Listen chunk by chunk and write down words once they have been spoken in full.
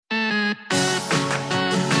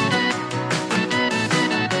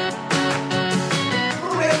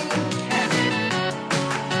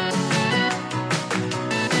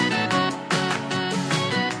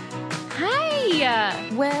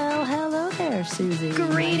there, Susie.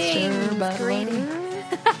 Greetings.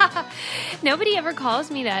 Nobody ever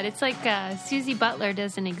calls me that. It's like Susie Butler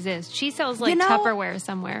doesn't exist. She sells Tupperware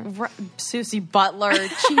somewhere. Susie Butler.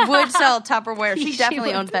 She would sell Tupperware. She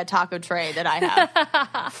definitely owns that taco tray that I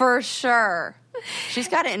have. For sure. She's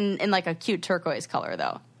got it in like a cute turquoise color,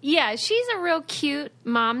 though. Yeah, she's a real cute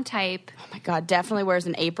mom type. Oh, my God. Definitely wears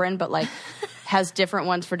an apron, but, like, has different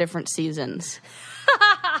ones for different seasons.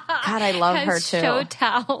 God, I love her, too. Show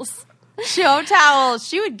towels. Show towels.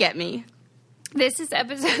 She would get me. This is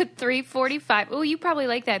episode 345. Oh, you probably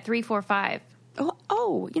like that, 345.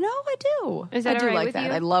 Oh, you know, I do. Is that I do all right like with that.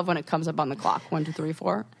 you? I love when it comes up on the clock. 1, 2, 3,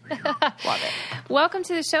 4. Love it. Welcome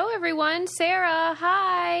to the show, everyone. Sarah,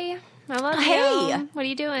 hi. I love you. Hey. What are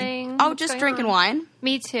you doing? Oh, What's just going drinking on? wine.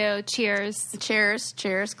 Me too. Cheers. Cheers.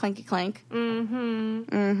 Cheers. Clinky clink. I'm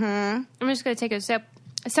just going to take a sip.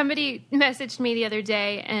 Somebody messaged me the other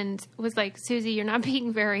day and was like, Susie, you're not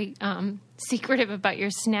being very secretive about your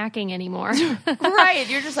snacking anymore. Right.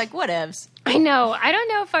 You're just like, whatevs. I know. I don't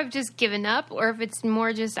know if I've just given up or if it's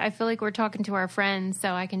more just I feel like we're talking to our friends,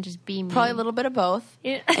 so I can just be me. Probably a little bit of both.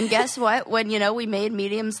 Yeah. And guess what? When, we made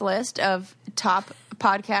Medium's list of top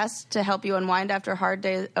podcasts to help you unwind after a hard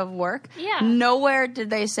day of work, nowhere did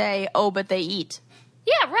they say, oh, but they eat.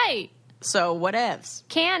 Yeah, right. So whatevs.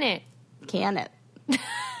 Can it.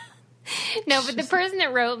 No, but the person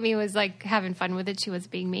that wrote me was like having fun with it. She was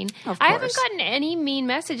being mean. Of course. I haven't gotten any mean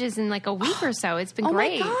messages in like a week or so. It's been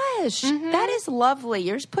great. Oh my gosh. That is lovely.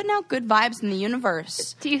 You're just putting out good vibes in the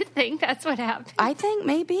universe. Do you think that's what happened? I think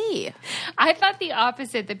maybe. I thought the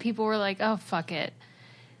opposite, that people were like, oh, fuck it.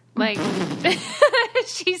 Like,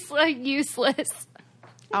 she's like useless.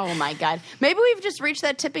 Oh my God. Maybe we've just reached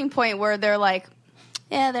that tipping point where they're like,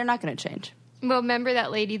 yeah, they're not going to change. Well, remember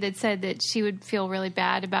that lady that said that she would feel really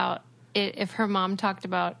bad about it if her mom talked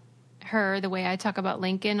about her the way I talk about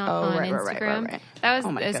Lincoln on Instagram? Right. That was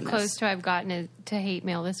goodness. close to I've gotten to hate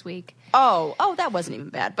mail this week. Oh, that wasn't even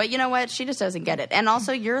bad. But you know what? She just doesn't get it. And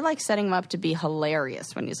also, you're like setting him up to be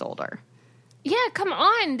hilarious when he's older. Yeah, come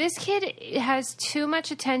on. This kid has too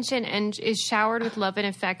much attention and is showered with love and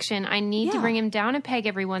affection. I need to bring him down a peg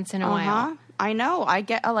every once in a while. I know. I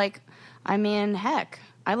get heck.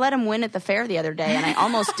 I let him win at the fair the other day, and I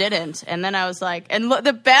almost didn't. And then I was like, and look,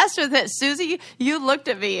 the best was that, Susie, you looked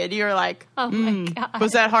at me, and you were like, oh, my God.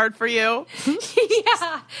 Was that hard for you? Yeah.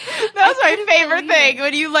 That was my favorite thing.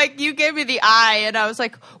 When you gave me the eye, and I was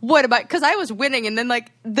like, what about, because I was winning, and then,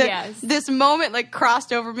 like, this moment, like,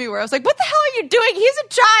 crossed over me where I was like, what the hell are you doing? He's a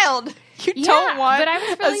child. You don't want but I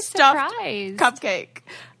was really a stuffed surprised. cupcake.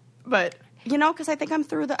 But, because I think I'm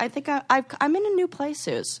through I'm in a new place,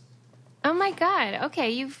 Suze. Oh my God!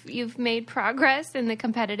 Okay, you've made progress in the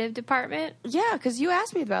competitive department. Yeah, because you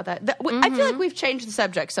asked me about that. I feel like we've changed the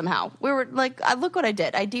subject somehow. We were like, look what I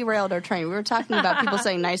did. I derailed our train. We were talking about people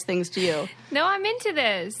saying nice things to you. No, I'm into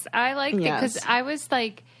this. I liked it because I was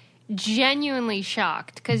like genuinely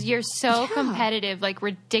shocked because you're so competitive, like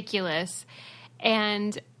ridiculous,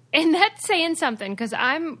 and that's saying something because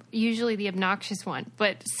I'm usually the obnoxious one.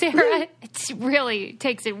 But Sarah really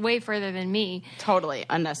takes it way further than me. Totally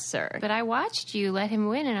unnecessary. But I watched you let him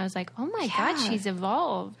win, and I was like, oh, my God, she's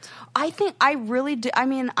evolved. I think I really do. I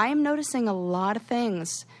mean, I am noticing a lot of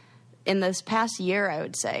things in this past year, I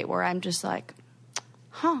would say, where I'm just like,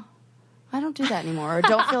 I don't do that anymore, or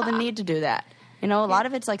don't feel the need to do that. A lot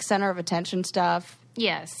of it's like center of attention stuff.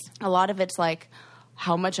 Yes. A lot of it's like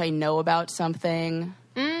how much I know about something.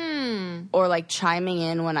 Or like chiming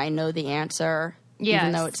in when I know the answer,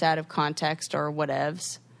 even though it's out of context or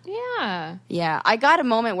whatevs. Yeah. Yeah. I got a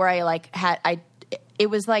moment where it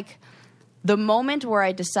was like the moment where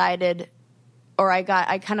I decided, or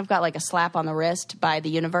I kind of got like a slap on the wrist by the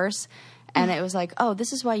universe. And it was like, oh,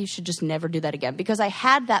 this is why you should just never do that again. Because I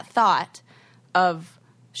had that thought of,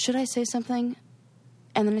 should I say something?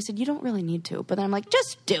 And then I said, you don't really need to. But then I'm like,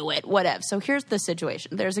 just do it, whatever. So here's the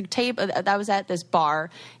situation. There's a table. I was at this bar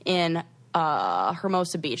in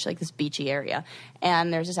Hermosa Beach, like this beachy area.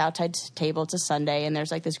 And there's this outside table. It's a Sunday. And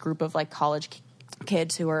there's like this group of like college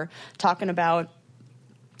kids who are talking about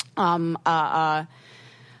what are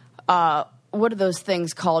those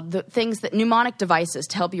things called? The things that mnemonic devices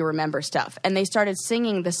to help you remember stuff. And they started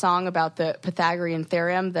singing the song about the Pythagorean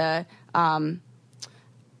theorem, the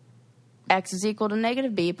x is equal to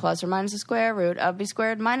negative b plus or minus the square root of b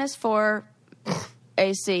squared minus 4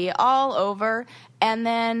 ac all over. And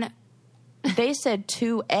then they said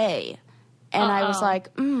 2a. And I was like,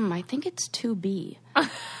 I think it's 2b.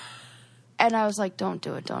 And I was like, don't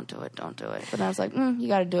do it. But I was like, you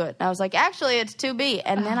got to do it. And I was like, actually, it's 2b.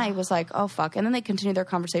 And then I was like, oh, fuck. And then they continued their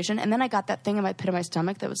conversation. And then I got that thing in my pit of my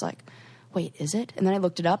stomach that was like, wait, is it? And then I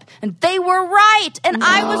looked it up, and they were right, and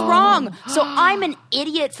I was wrong. So I'm an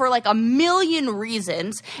idiot for like a million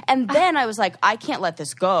reasons. And then I was like, I can't let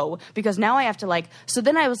this go, because now I have to like, so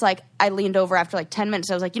then I was like, I leaned over after like 10 minutes.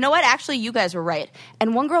 I was like, you know what? Actually, you guys were right.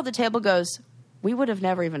 And one girl at the table goes, we would have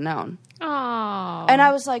never even known. Oh. And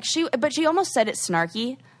I was like, but she almost said it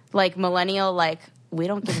snarky, like millennial, like, we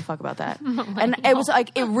don't give a fuck about that. And it was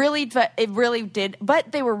like, it really did.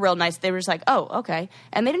 But they were real nice. They were just like, oh, okay.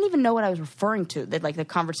 And they didn't even know what I was referring to. That like the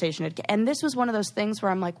conversation had, and this was one of those things where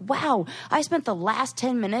I'm like, wow, I spent the last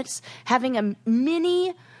 10 minutes having a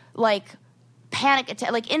mini like panic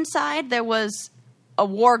attack. Like inside there was a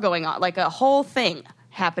war going on, like a whole thing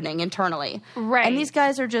happening internally. Right. And these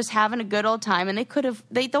guys are just having a good old time, and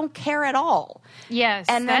they don't care at all. Yes.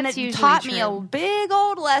 And then it taught me a big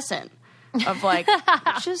old lesson of like,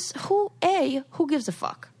 just who gives a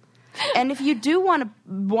fuck? And if you do want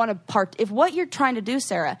to if what you're trying to do,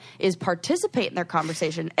 Sarah, is participate in their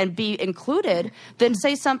conversation and be included, then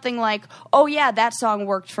say something like, oh yeah, that song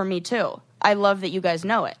worked for me too. I love that you guys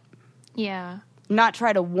know it. Yeah. Not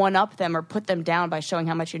try to one-up them or put them down by showing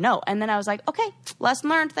how much you know. And then I was like, okay, lesson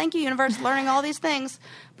learned. Thank you, universe, learning all these things.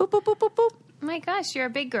 Boop, boop, boop, boop, boop. Oh my gosh, you're a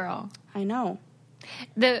big girl. I know.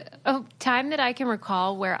 The time that I can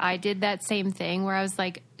recall where I did that same thing, where I was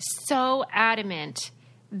like so adamant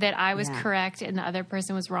that I was correct and the other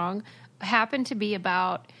person was wrong, happened to be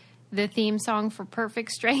about the theme song for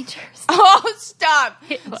Perfect Strangers. Oh, stop.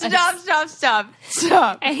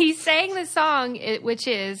 Stop. And he sang the song, which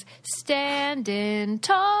is Standing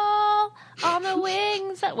Tall on the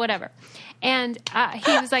Wings, whatever. And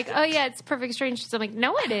he was like, oh yeah, it's Perfect Strangers. I'm like,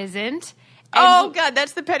 no, it isn't. And God,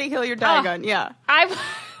 that's the Petty Hill you're dying on. Yeah. I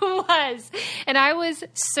was. And I was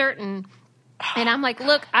certain. And I'm like,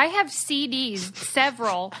 look, I have CDs,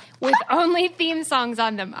 several, with only theme songs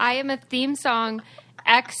on them. I am a theme song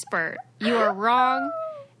expert. You are wrong,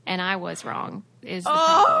 and I was wrong.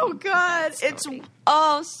 God,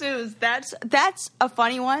 Suze, that's a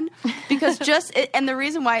funny one, because and the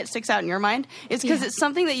reason why it sticks out in your mind is because it's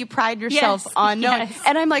something that you pride yourself on knowing. Yes.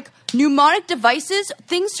 And I'm like, mnemonic devices,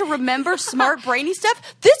 things to remember, smart brainy stuff.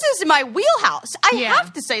 This is my wheelhouse. I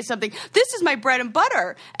have to say something. This is my bread and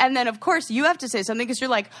butter. And then of course you have to say something because you're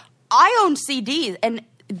like, I own CDs, and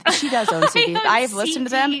she does own CDs. I have listened to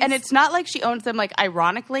them, and it's not like she owns them like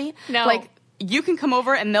ironically. No. Like, you can come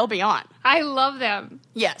over and they'll be on. I love them.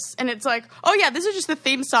 Yes. And it's like, oh yeah, this is just the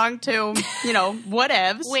theme song to,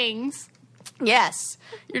 whatevs. Wings. Yes.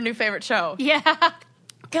 Your new favorite show. Yeah.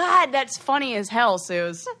 God, that's funny as hell,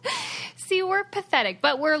 Suze. See, we're pathetic,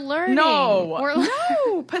 but we're learning. No.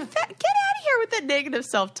 Pathetic. Get out of here with that negative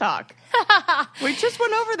self-talk. We just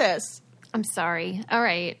went over this. I'm sorry. All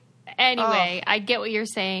right. Anyway, I get what you're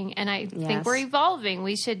saying, and I think we're evolving.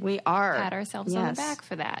 We are. Pat ourselves on the back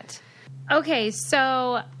for that. Okay,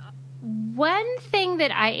 so one thing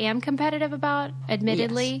that I am competitive about,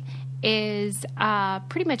 admittedly, is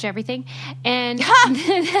pretty much everything. And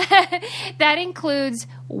that includes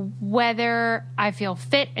whether I feel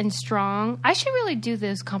fit and strong. I should really do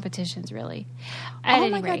those competitions, really. At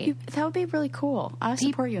any rate. God, that would be really cool. I'll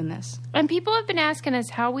support you in this. And people have been asking us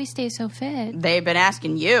how we stay so fit. They've been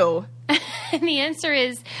asking you. And the answer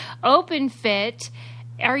is Open Fit.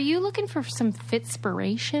 Are you looking for some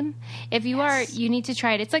fitspiration? If you are, you need to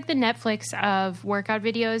try it. It's like the Netflix of workout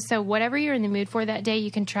videos. So whatever you're in the mood for that day,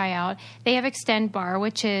 you can try out. They have Extend Bar,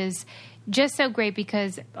 which is just so great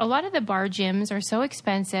because a lot of the bar gyms are so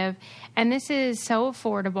expensive, and this is so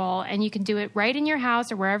affordable, and you can do it right in your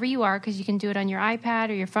house or wherever you are because you can do it on your iPad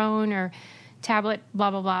or your phone or tablet,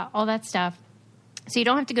 blah, blah, blah, all that stuff. So you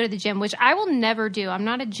don't have to go to the gym, which I will never do. I'm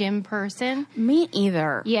not a gym person. Me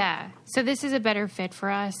either. Yeah. So this is a better fit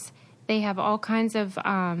for us. They have all kinds of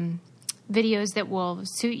videos that will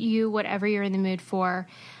suit you, whatever you're in the mood for.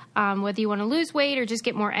 Whether you want to lose weight or just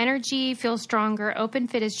get more energy, feel stronger,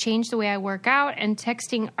 OpenFit has changed the way I work out. And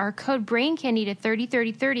texting our code BRAINCANDY to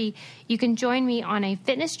 303030, you can join me on a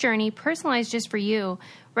fitness journey personalized just for you.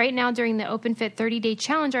 Right now, during the OpenFit 30-day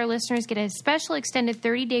challenge, our listeners get a special extended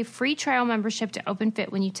 30-day free trial membership to OpenFit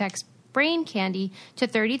when you text Brain Candy to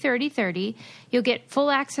 303030. You'll get full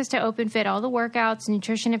access to OpenFit, all the workouts,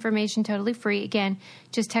 nutrition information, totally free. Again,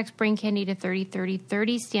 just text Brain Candy to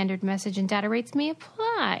 303030. Standard message and data rates may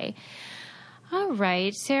apply. All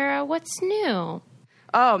right, Sarah, what's new?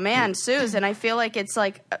 Oh man, Suze, and I feel like it's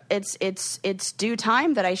due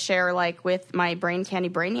time that I share like with my Brain Candy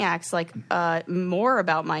Brainiacs like more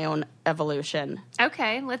about my own evolution.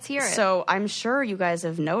 Okay, let's hear it. So I'm sure you guys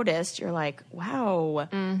have noticed. You're like, wow,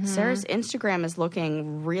 Sarah's Instagram is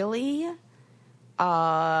looking really,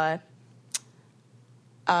 what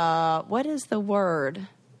is the word?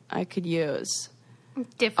 I could use?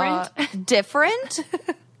 Different? Different?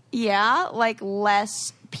 Yeah, like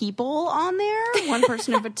less people on there, one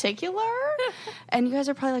person in particular. And you guys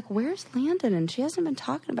are probably like, where's Landon? And she hasn't been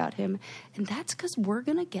talking about him. And that's because we're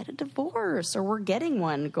going to get a divorce, or we're getting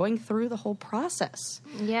one, going through the whole process.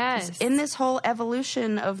 Yes. In this whole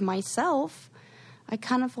evolution of myself, I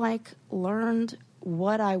kind of like learned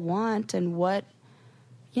what I want and what,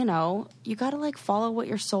 you know, you got to like follow what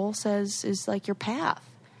your soul says is like your path.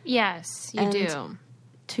 Yes, you do.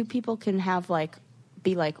 Two people can have like,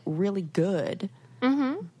 be like really good,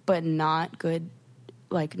 but not good,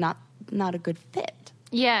 like not a good fit.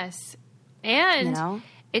 Yes. And you know?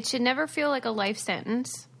 It should never feel like a life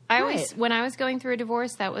sentence. When I was going through a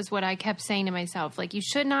divorce, that was what I kept saying to myself. Like, you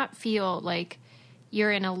should not feel like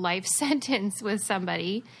you're in a life sentence with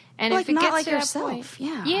somebody. And like, if it not gets like to yourself. that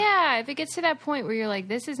point, Yeah, if it gets to that point where you're like,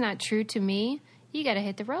 this is not true to me, you got to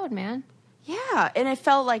hit the road, man. Yeah, and it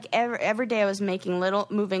felt like every day I was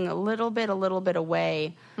moving a little bit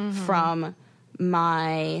away from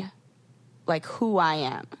my, like, who I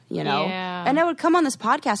am, you know? Yeah. And I would come on this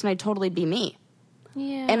podcast and I'd totally be me.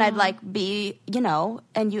 Yeah. And I'd, like, be, you know,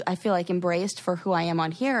 and I feel like embraced for who I am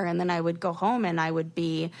on here. And then I would go home and I would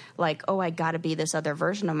be like, oh, I got to be this other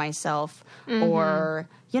version of myself. Or,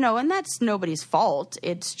 you know, and that's nobody's fault.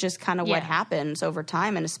 It's just kind of what happens over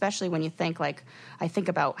time. And especially when you think, like, I think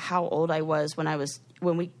about how old I was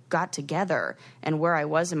when we got together and where I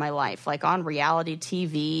was in my life, like on reality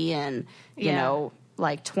TV and, you know,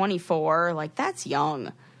 like 24, like that's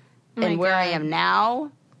young. And where I am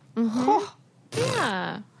now,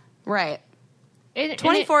 yeah. Right.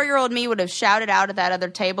 24-year-old me would have shouted out at that other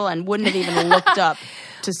table and wouldn't have even looked up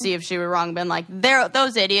to see if she were wrong, been like,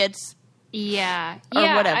 those idiots. Yeah. Or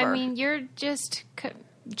whatever. I mean, you're just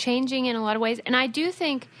changing in a lot of ways. And I do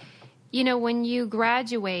think, you know, when you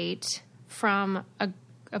graduate from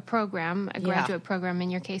a program, a graduate program in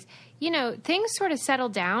your case, you know, things sort of settle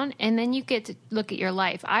down and then you get to look at your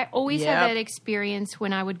life. I always had that experience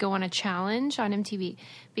when I would go on a challenge on MTV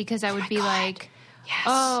because I would be like,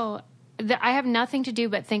 I have nothing to do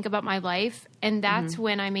but think about my life. And that's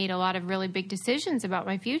when I made a lot of really big decisions about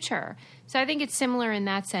my future. So I think it's similar in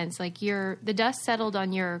that sense. Like the dust settled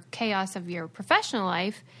on your chaos of your professional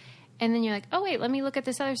life. And then you're like, oh, wait, let me look at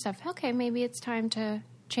this other stuff. Okay, maybe it's time to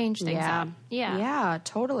change things up. Yeah,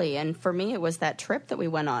 totally. And for me, it was that trip that we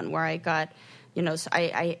went on where I got, you know,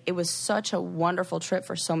 it was such a wonderful trip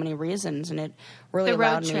for so many reasons. And it really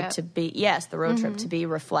allowed me to be, the road trip, to be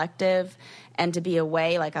reflective and to be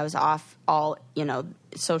away. Like I was off all, you know,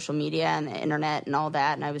 social media and the internet and all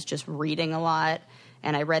that. And I was just reading a lot.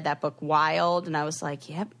 And I read that book Wild. And I was like,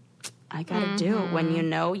 yep, I got to do it. When you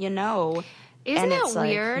know, you know. Isn't that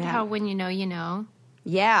weird how when you know, you know?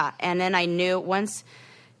 Yeah. And then I knew once...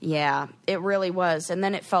 Yeah, it really was. And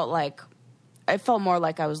then it felt more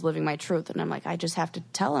like I was living my truth. And I'm like, I just have to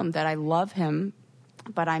tell him that I love him,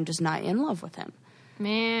 but I'm just not in love with him.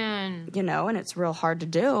 Man. You know, and it's real hard to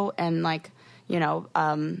do. And like, you know,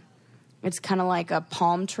 it's kind of like a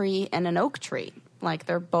palm tree and an oak tree. Like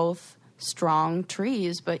they're both strong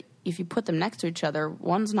trees, but if you put them next to each other,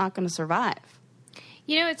 one's not going to survive.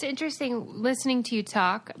 You know, it's interesting listening to you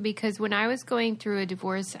talk because when I was going through a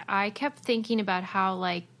divorce, I kept thinking about how,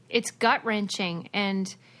 like, it's gut-wrenching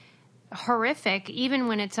and horrific, even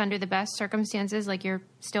when it's under the best circumstances, like you're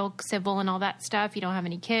still civil and all that stuff, you don't have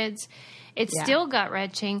any kids. It's still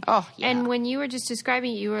gut-wrenching. Oh, yeah. And when you were just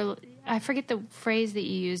describing it, I forget the phrase that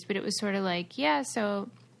you used, but it was sort of like, so,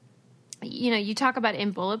 you know, you talk about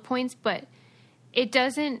in bullet points, but it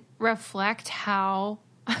doesn't reflect how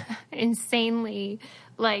insanely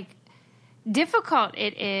like difficult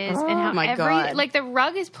it is and how like the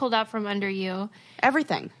rug is pulled out from under you.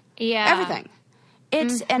 Everything.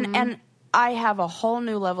 It's and I have a whole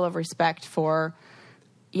new level of respect for,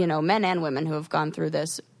 you know, men and women who have gone through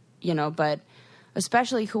this, you know, but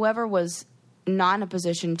especially whoever was not in a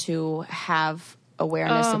position to have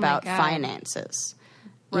awareness about finances.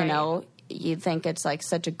 You know, you think it's like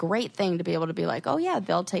such a great thing to be able to be like, oh yeah,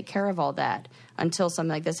 they'll take care of all that until something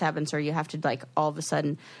like this happens, or you have to like all of a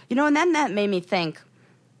sudden, you know, and then that made me think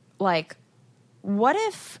like, what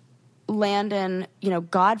if Landon, you know,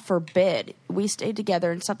 God forbid we stayed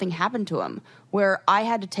together and something happened to him where I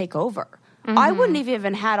had to take over. I wouldn't have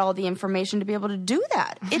even had all the information to be able to do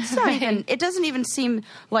that. It's not even, it doesn't even seem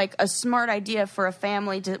like a smart idea for a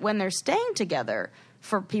family to, when they're staying together,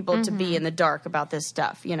 for people to be in the dark about this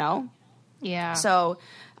stuff, you know? Yeah. So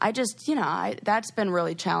I just, you know, that's been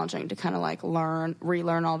really challenging to kind of like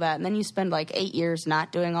relearn all that. And then you spend like 8 years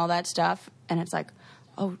not doing all that stuff. And it's like,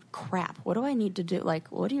 oh crap, what do I need to do? Like,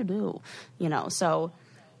 what do? You know, so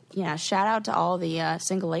shout out to all the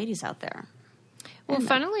single ladies out there. Well,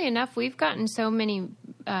 funnily enough, we've gotten so many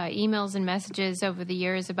emails and messages over the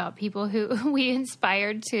years about people who we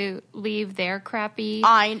inspired to leave their crappy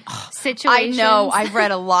situations. I know. I've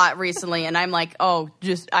read a lot recently, and I'm like,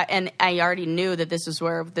 and I already knew that this is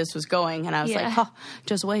where this was going, and I was like,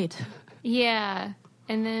 just wait. Yeah.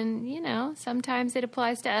 And then, sometimes it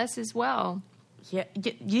applies to us as well. Yeah,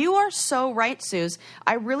 you are so right, Suze.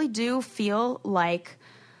 I really do feel like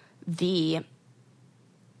the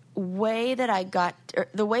way that I got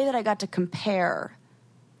to compare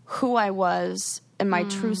who I was and my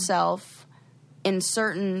true self in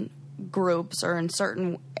certain groups or in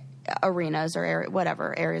certain arenas or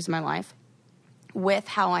areas of my life with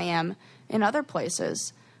how I am in other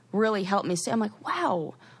places really helped me see. I'm like,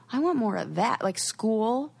 wow, I want more of that. Like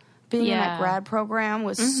school, being in that grad program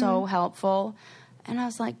was so helpful. And I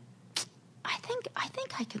was like, I think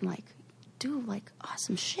I can like do like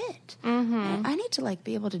awesome shit. I need to like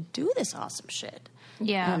be able to do this awesome shit.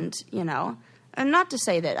 Yeah. And, and not to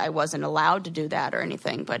say that I wasn't allowed to do that or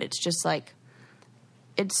anything, but it's just like,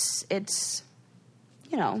 it's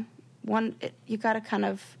you got to kind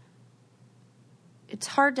of, it's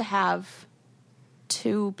hard to have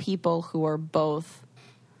two people who are both,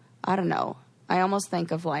 I don't know. I almost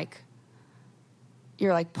think of like,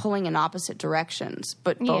 you're like pulling in opposite directions,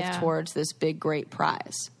 but both towards this big, great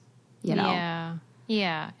prize, Yeah.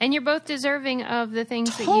 Yeah. And you're both deserving of the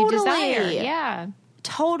things that you desire. Yeah.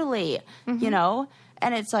 Totally.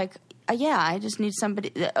 And it's like, I just need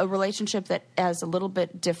a relationship that has a little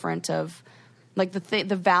bit different of like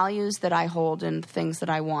the values that I hold and the things that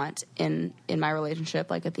I want in my relationship,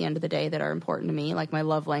 like at the end of the day that are important to me, like my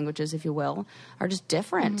love languages, if you will, are just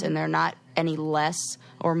different and they're not any less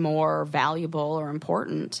or more valuable or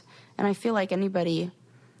important. And I feel like that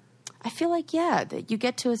you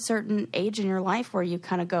get to a certain age in your life where you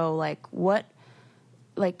kind of go like, what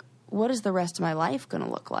is the rest of my life going to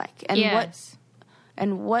look like?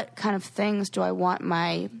 And what kind of things do I want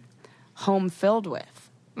my home filled with?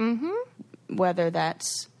 Whether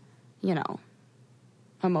that's,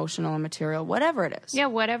 emotional and material, whatever it is. Yeah,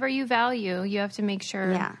 whatever you value, you have to make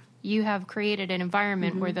sure you have created an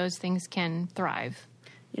environment where those things can thrive.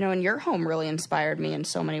 And your home really inspired me in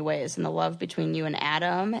so many ways, and the love between you and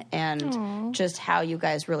Adam and just how you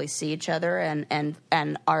guys really see each other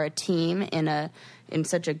and are a team in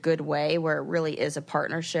such a good way where it really is a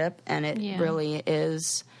partnership and it really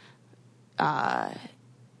is, Well,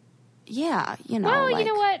 you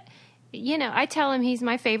know what? I tell him he's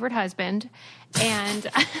my favorite husband, and,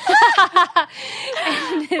 that's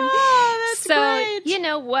so great. You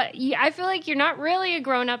know what? I feel like you're not really a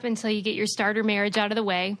grown up until you get your starter marriage out of the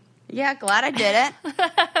way. Yeah, glad I did it.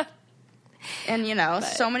 And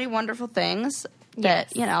so many wonderful things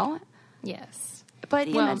that Yes. But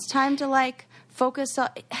it's time to like focus on.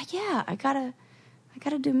 Yeah, I gotta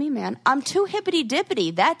do me, man. I'm too hippity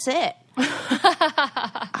dippity. That's it.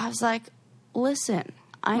 I was like, listen.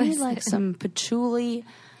 I need like some patchouli.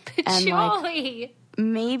 And like,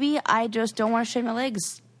 maybe I just don't want to shave my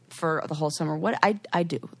legs for the whole summer. What I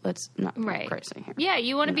do. Let's not go crazy here. Yeah,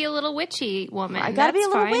 you want to be a little witchy woman. I got to be a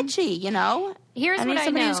little witchy, Here's I need what somebody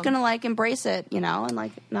I know. who's going to like embrace it, and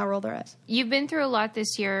like not roll their eyes. You've been through a lot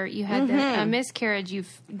this year. You had a miscarriage.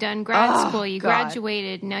 You've done grad school. You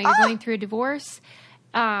graduated. Now you're going through a divorce.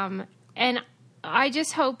 And I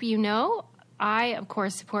just hope I, of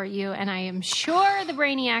course, support you, and I am sure the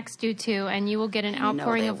Brainiacs do too, and you will get an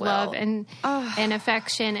outpouring of love and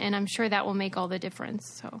affection, and I'm sure that will make all the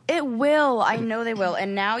difference. So it will. I know they will.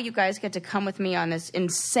 And now you guys get to come with me on this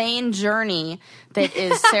insane journey that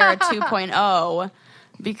is Sarah 2.0,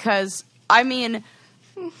 because, I mean,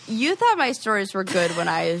 you thought my stories were good when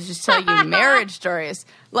I was just telling you marriage stories.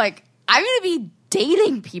 Like, I'm going to be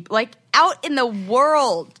dating people, like, out in the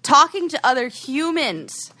world, talking to other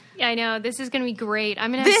humans. I know. This is going to be great.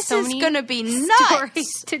 I'm going to have so many going to be nuts.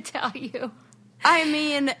 stories to tell you. I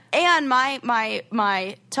mean, and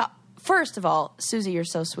my top, first of all, Susie, you're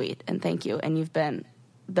so sweet, and thank you. And you've been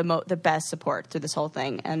the best support through this whole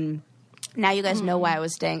thing. And now you guys know why I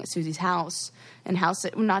was staying at Susie's house, and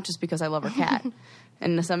not just because I love her cat.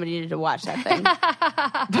 And somebody needed to watch that thing.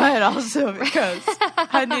 But also because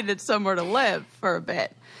I needed somewhere to live for a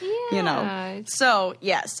bit. Yeah. So,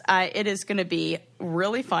 yes, it is going to be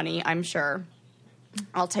really funny, I'm sure.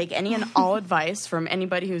 I'll take any and all advice from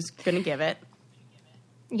anybody who's going to give it.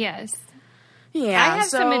 Yes. Yeah. I have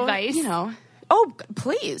some advice. Oh,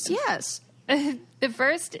 please, yes. The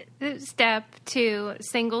first step to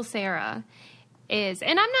single Sarah is,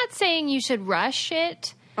 and I'm not saying you should rush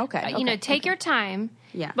it. Okay. Take your time.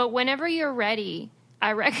 Yeah. But whenever you're ready,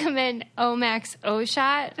 I recommend Omax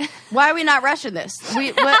O-Shot. Why are we not rushing this?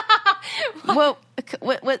 What's the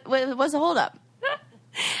holdup?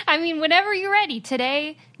 I mean, whenever you're ready,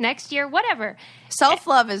 today, next year, whatever.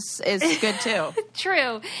 Self-love is good too.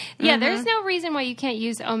 True. Yeah, there's no reason why you can't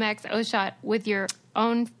use Omax O-Shot with your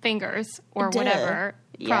own fingers or whatever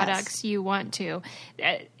products you want to.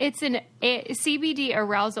 It's a CBD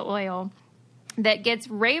arousal oil that gets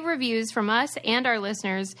rave reviews from us and our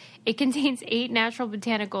listeners. It contains 8 natural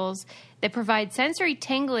botanicals that provide sensory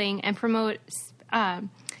tingling and promote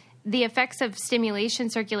the effects of stimulation,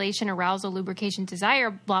 circulation, arousal, lubrication,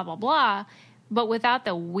 desire, blah, blah, blah, but without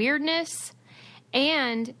the weirdness.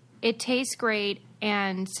 And it tastes great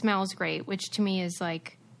and smells great, which to me is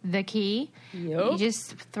like the key. Yep. You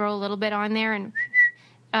just throw a little bit on there and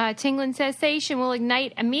tingling sensation will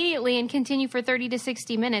ignite immediately and continue for 30 to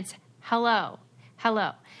 60 minutes. Hello.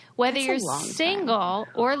 Whether you're single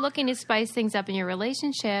or looking to spice things up in your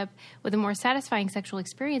relationship with a more satisfying sexual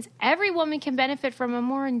experience, every woman can benefit from a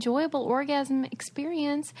more enjoyable orgasm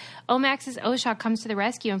experience. Omax's O-Shot comes to the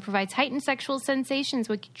rescue and provides heightened sexual sensations,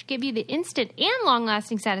 which give you the instant and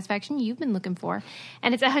long-lasting satisfaction you've been looking for.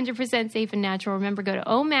 And it's 100% safe and natural. Remember, go to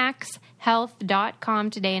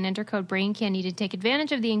omaxhealth.com today and enter code BRAINCANDY to take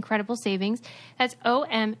advantage of the incredible savings. That's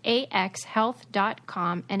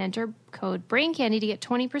omaxhealth.com and enter code BRAINCANDY to get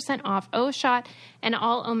 20% off O-Shot and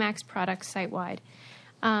all Omax products site-wide.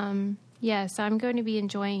 Yes, I'm going to be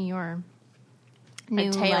enjoying your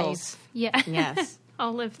new life. Yeah. Yes.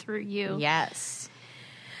 I'll live through you. Yes.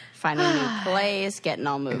 Finding a new place, getting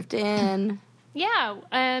all moved in. Yeah.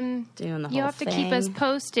 Doing the whole thing. You have to keep us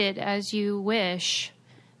posted as you wish.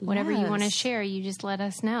 Whatever you want to share, you just let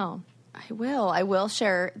us know. I will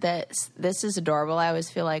share that this is adorable. I always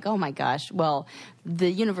feel like, oh my gosh, well,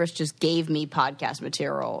 the universe just gave me podcast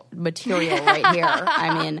material right here.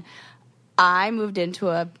 I mean, I moved into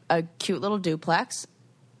a cute little duplex,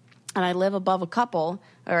 and I live above a couple,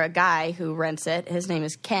 or a guy who rents it. His name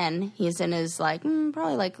is Ken. He's in his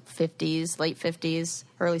probably like 50s, late 50s,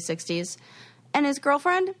 early 60s. And his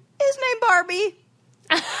girlfriend is named Barbie.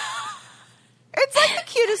 It's like the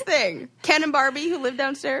cutest thing. Ken and Barbie who live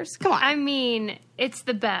downstairs. Come on. I mean, it's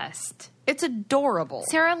the best. It's adorable.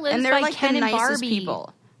 Sarah lives and they're by like Ken the and nicest Barbie.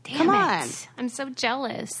 People. Damn Come it. on. I'm so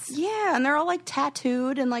jealous. Yeah, and they're all like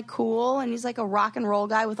tattooed and like cool, and he's like a rock and roll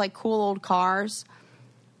guy with like cool old cars.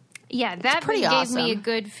 Yeah, that pretty gave awesome. me a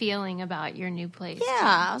good feeling about your new place.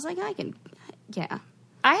 Yeah, I was like, yeah.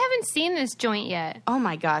 I haven't seen this joint yet. Oh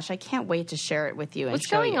my gosh, I can't wait to share it with you and What's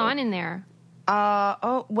show going you. on in there?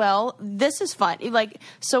 Well, this is fun.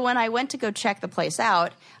 So when I went to go check the place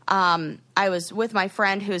out, I was with my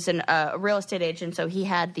friend who's a real estate agent, so he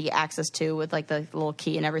had the access to with like the little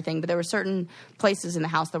key and everything. But there were certain places in the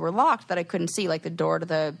house that were locked that I couldn't see, like the door to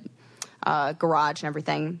the garage and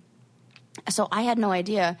everything. So I had no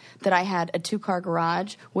idea that I had a 2-car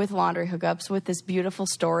garage with laundry hookups with this beautiful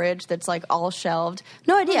storage that's like all shelved.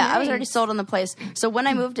 No idea. Oh, nice. I was already sold on the place. So when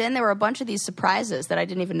I moved in, there were a bunch of these surprises that I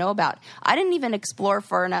didn't even know about. I didn't even explore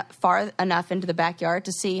far enough into the backyard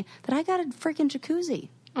to see that I got a freaking jacuzzi.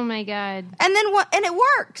 Oh my God. And then and it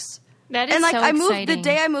works. That is and like so I moved exciting. the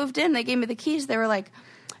day I moved in, they gave me the keys. They were like,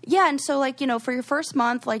 yeah, and so like, for your first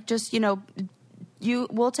month, like just,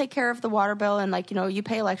 we'll take care of the water bill and like, you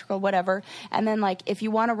pay electrical, whatever. And then like, if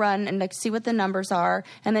you want to run and like see what the numbers are.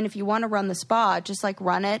 And then if you want to run the spa, just like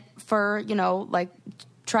run it for, like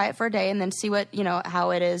try it for a day and then see what,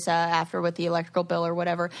 how it is after with the electrical bill or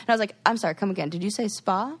whatever. And I was like, I'm sorry, come again. Did you say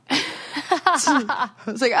spa? I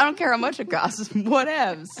was like, I don't care how much it costs.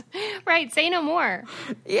 Whatevs. Right. Say no more.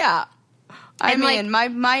 Yeah. I mean,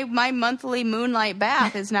 my monthly moonlight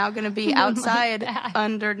bath is now going to be outside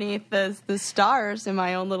underneath the stars in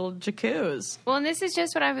my own little jacuzzi. Well, and this is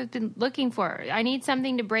just what I've been looking for. I need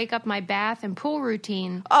something to break up my bath and pool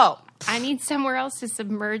routine. Oh. I need somewhere else to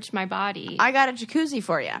submerge my body. I got a jacuzzi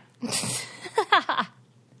for you.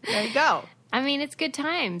 There you go. I mean, it's good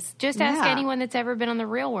times. Just ask anyone that's ever been on The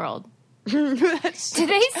Real World. Do they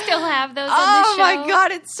still have those on the show? Oh, my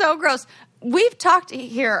God. It's so gross. We've talked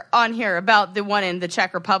on here about the one in the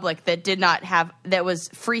Czech Republic that did not have, that was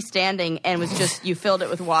freestanding and was just, you filled it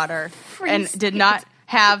with water and did not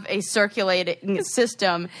have a circulating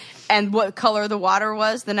system and what color the water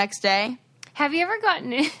was the next day. Have you ever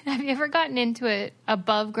gotten into an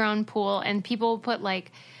above ground pool and people put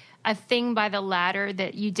like a thing by the ladder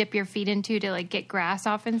that you dip your feet into to like get grass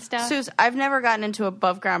off and stuff? Suze, I've never gotten into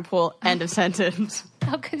above ground pool. End of sentence.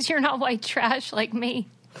 Oh, because you're not white trash like me.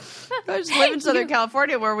 I just live in Southern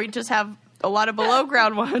California where we just have a lot of below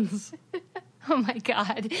ground ones. Oh my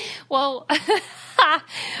God. Well,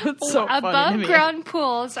 so above ground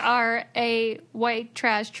pools are a white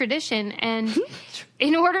trash tradition. And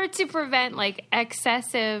in order to prevent like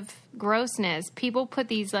excessive grossness, people put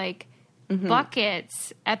these like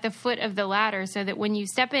buckets at the foot of the ladder so that when you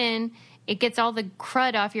step in, it gets all the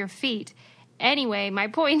crud off your feet. Anyway, my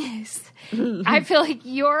point is, I feel like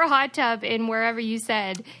your hot tub in wherever you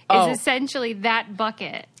said is essentially that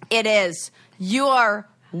bucket. It is. You are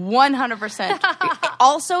 100%.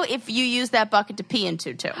 Also, if you use that bucket to pee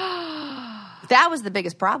into, too. That was the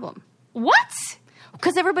biggest problem. What?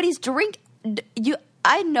 Because everybody's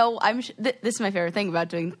I know. This is my favorite thing about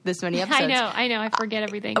doing this many episodes. I know. I forget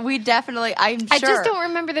everything. I'm sure. I just don't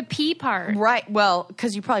remember the pee part. Right. Well,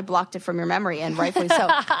 because you probably blocked it from your memory, and rightfully so.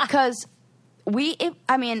 Because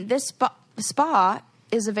this spa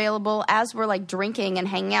is available as we're like drinking and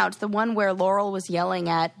hanging out. It's the one where Laurel was yelling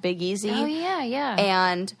at Big Easy. Oh, yeah.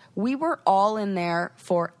 And we were all in there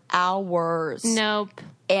for hours. Nope.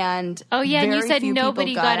 And and you said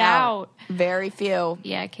nobody got out. Very few.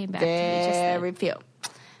 Yeah, it came back to me just then. Very few.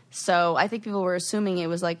 So I think people were assuming it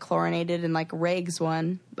was like chlorinated and like Riggs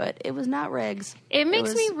one, but it was not Riggs. It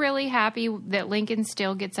makes me really happy that Lincoln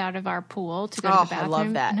still gets out of our pool to go to the bathroom. I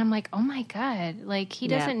love that. And I'm like, oh my God. Like, he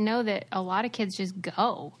doesn't know that a lot of kids just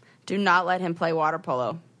go. Do not let him play water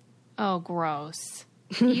polo. Oh, gross.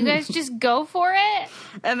 You guys just go for it?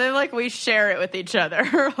 And then like we share it with each other.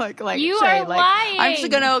 like you say, are lying. I'm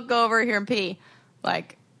just gonna go over here and pee.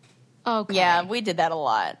 Like, okay. Yeah, we did that a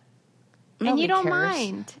lot. And you don't cares.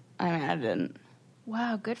 mind. I mean, I didn't.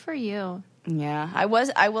 Wow, good for you. Yeah, I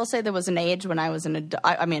will say there was an age when I was an adult.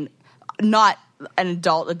 I mean, not an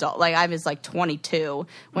adult. Like I was like 22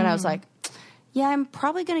 when I was like, yeah, I'm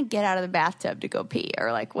probably going to get out of the bathtub to go pee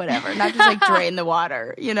or like whatever. Not just like drain the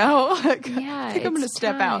water, you know? Like, yeah, I think I'm going to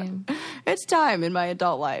step out. It's time in my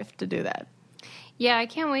adult life to do that. Yeah, I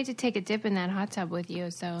can't wait to take a dip in that hot tub with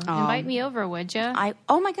you. So invite me over, would you?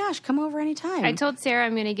 Oh my gosh, come over anytime. I told Sarah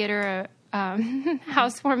I'm going to get her a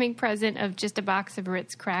housewarming present of just a box of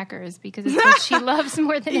Ritz crackers because it's what she loves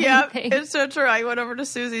more than anything. It's so true. I went over to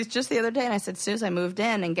Susie's just the other day and I said, Suze, I moved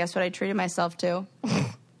in and guess what I treated myself to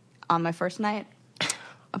on my first night?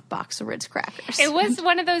 A box of Ritz crackers. It was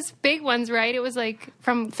one of those big ones, right? It was like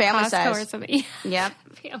from family Costco size or something. Yep.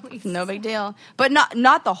 Family no big deal. But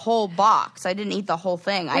not the whole box. I didn't eat the whole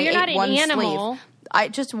thing. Well, I you're ate not an one animal. sleeve.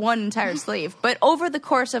 Just one entire sleeve, but over the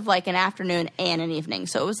course of like an afternoon and an evening,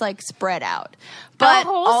 so it was like spread out. But a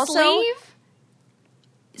whole also, sleeve?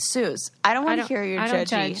 Suze, I don't want to hear your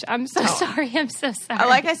judgy. I'm so sorry. I'm so sorry.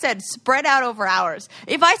 Like I said, spread out over hours.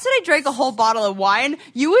 If I said I drank a whole bottle of wine,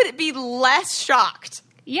 you would be less shocked.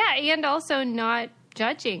 Yeah, and also not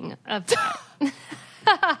judging of that.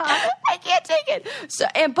 I can't take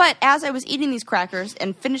it. But as I was eating these crackers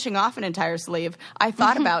and finishing off an entire sleeve, I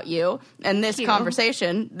thought about you and this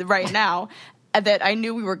conversation right now that I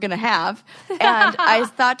knew we were going to have. And I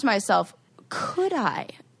thought to myself, could I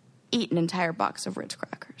eat an entire box of Ritz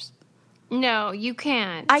crackers? No, you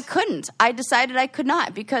can't. I couldn't. I decided I could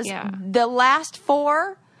not because the last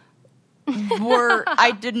 4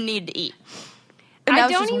 I didn't need to eat. And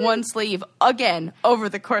that was just one sleeve, again, over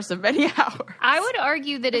the course of many hours. I would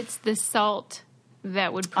argue that it's the salt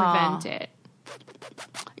that would prevent it.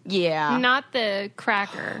 Yeah. Not the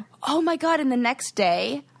cracker. Oh, my God. And the next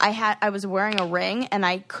day, I was wearing a ring, and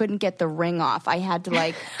I couldn't get the ring off. I had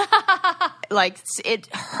to, it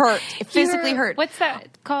hurt. It physically hurt. What's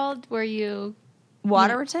that called where you...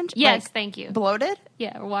 Water retention? Yes, thank you. Bloated?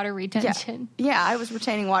 Yeah, water retention. Yeah, I was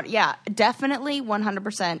retaining water. Yeah, definitely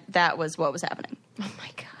 100% that was what was happening. Oh,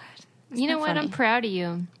 my God. You know what? Funny. I'm proud of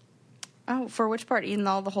you. Oh, for which part? Eating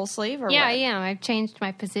the whole sleeve? Or yeah, what? I am. I've changed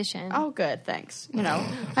my position. Oh, good. Thanks.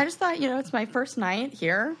 I just thought, it's my first night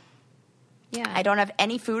here. Yeah. I don't have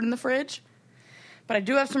any food in the fridge, but I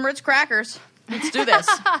do have some Ritz crackers. Let's do this.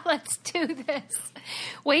 Let's do this.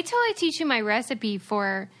 Wait till I teach you my recipe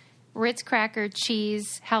for Ritz cracker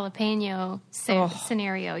cheese jalapeno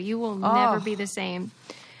scenario. You will never be the same.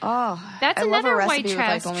 Oh, that's another love a white recipe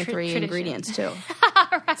trash with like only 3 tradition. ingredients too.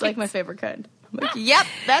 Right. It's like my favorite kind. I'm like, yep,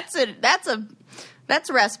 that's it. That's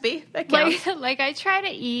a recipe. That counts. Like I try to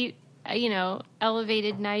eat,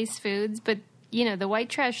 elevated, nice foods, but the white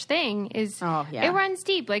trash thing is it runs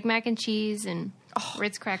deep, like mac and cheese and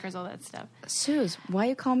Ritz crackers, all that stuff. Suze, why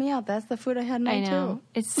you call me out? That's the food I had tonight too.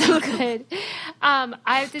 It's so good. Just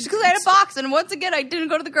because I had a box, and once again, I didn't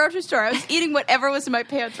go to the grocery store. I was eating whatever was in my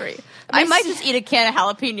pantry. I might just eat a can of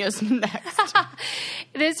jalapenos next.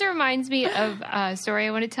 This reminds me of a story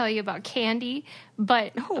I want to tell you about candy.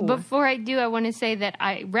 But before I do, I want to say that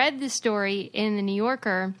I read the story in the New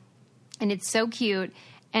Yorker, and it's so cute.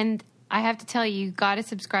 And I have to tell you, you got to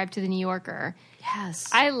subscribe to the New Yorker. Yes.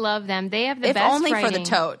 I love them. They have the best If only writing. for the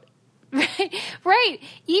tote. Right.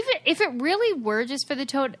 Even if it really were just for the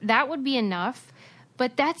tote, that would be enough.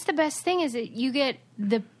 But that's the best thing is that you get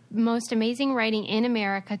the most amazing writing in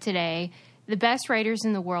America today. The best writers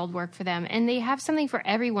in the world work for them. And they have something for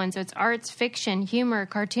everyone. So it's arts, fiction, humor,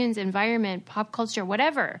 cartoons, environment, pop culture,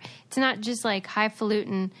 whatever. It's not just like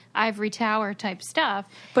highfalutin ivory tower type stuff.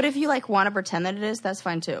 But if you like want to pretend that it is, that's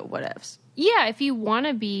fine too. Whatevs. Yeah, if you want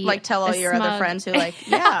to be like tell all your other friends who like,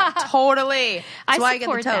 yeah, totally. That's why I get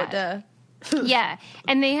the tote. Duh. Yeah.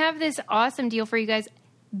 And they have this awesome deal for you guys.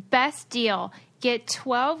 Best deal. Get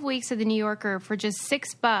 12 weeks of the New Yorker for just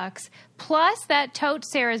 $6 plus that tote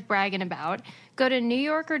Sarah's bragging about. Go to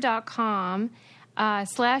newyorker.com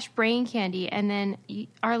 /brain candy, and then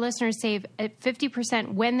our listeners save at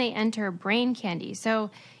 50% when they enter brain candy. So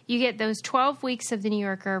you get those 12 weeks of the New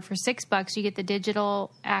Yorker for $6. You get the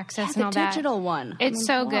digital access and all that. The digital one. It's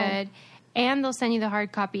so good. And they'll send you the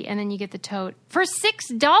hard copy, and then you get the tote for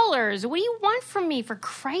 $6. What do you want from me, for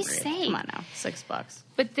Christ's sake? Come on now, $6.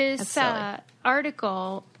 But this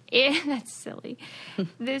article, that's silly.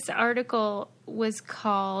 This article was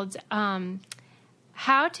called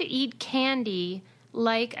 "How to Eat Candy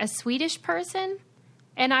Like a Swedish Person,"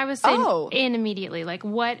 and I was saying immediately, like,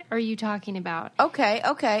 what are you talking about? Okay.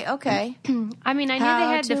 I mean, I knew they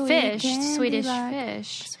had the fish, Swedish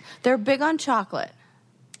fish. They're big on chocolate.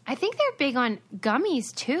 I think they're big on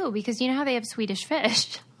gummies, too, because you know how they have Swedish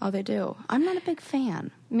fish. Oh, they do. I'm not a big fan.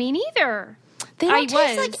 Me neither. They don't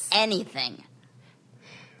taste like anything.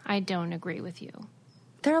 I don't agree with you.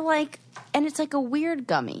 They're like, and it's like a weird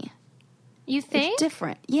gummy. You think? It's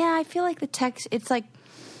different. Yeah, I feel like the text, it's like,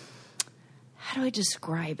 how do I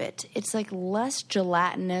describe it? It's like less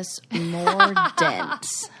gelatinous, more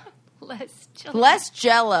dense. Less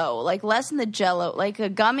Jell-O, like less in the Jell-O, like a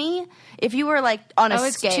gummy. If you were like on a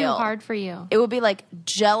scale, it's too hard for you. It would be like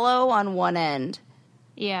Jell-O on one end,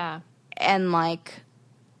 yeah, and like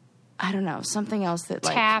I don't know, something else that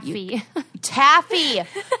like taffy. Taffy,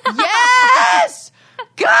 yes,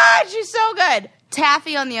 God, she's so good.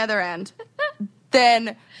 Taffy on the other end,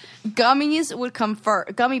 then gummies would come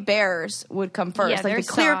first. Gummy bears would come first, Yeah, like the they're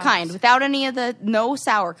clear soft. kind, without any of the no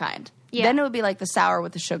sour kind. Yeah. Then it would be like the sour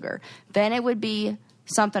with the sugar. Then it would be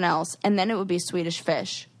something else. And then it would be Swedish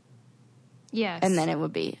fish. Yes. And then it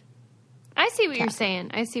would be I see what you're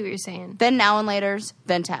saying. then Now and Laters,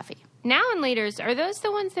 then taffy. Now and Laters, are those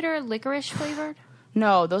the ones that are licorice flavored?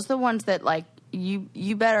 No, those are the ones that like you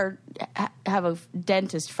better have a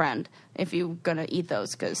dentist friend if you're going to eat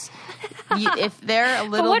those. Because if they're a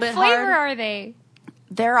little bit hard. What flavor are they?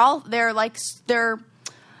 They're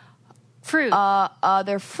fruit.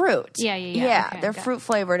 They're fruit. Yeah. Okay, they're fruit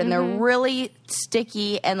flavored, and they're really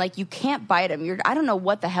sticky, and like you can't bite them. I don't know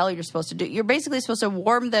what the hell you're supposed to do. You're basically supposed to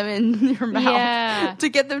warm them in your mouth to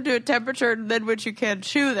get them to a temperature then which you can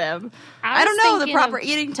chew them. I don't know the proper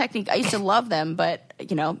eating technique. I used to love them, but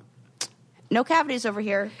no cavities over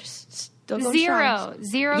here. Just still going strong.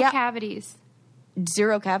 Zero cavities.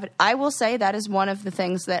 Zero cavity. I will say that is one of the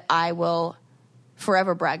things that I will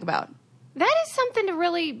forever brag about. That is something to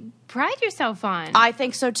really pride yourself on. I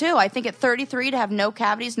think so too. I think at 33 to have no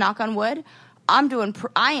cavities, knock on wood,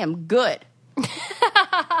 I am good.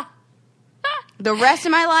 The rest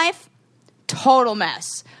of my life, total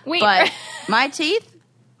mess. But my teeth,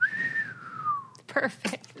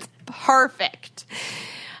 perfect.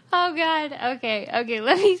 Oh, God. Okay.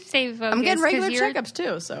 Let me stay focused. I'm getting regular checkups,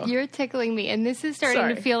 too, so. You're tickling me, and this is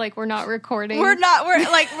starting to feel like we're not recording. We're not. We're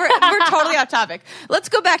totally off topic. Let's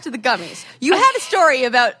go back to the gummies. You had a story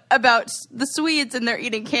about the Swedes and they're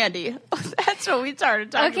eating candy. That's what we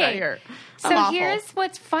started talking about here. So here's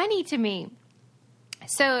what's funny to me.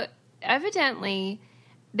 So evidently,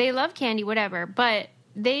 they love candy, whatever, but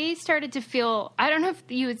they started to feel, I don't know if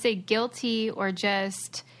you would say guilty or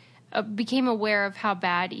just became aware of how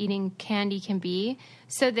bad eating candy can be.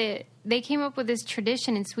 So they came up with this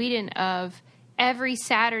tradition in Sweden of every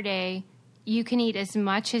Saturday you can eat as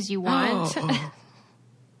much as you want.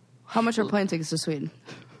 How much are plane tickets to Sweden?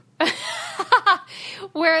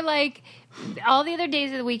 Where like all the other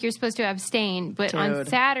days of the week you're supposed to abstain, but on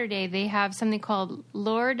Saturday they have something called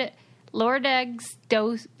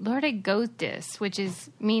Lördagsgodis, which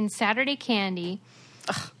means Saturday candy.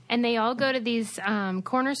 Ugh. And they all go to these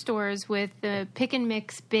corner stores with the pick and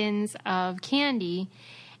mix bins of candy.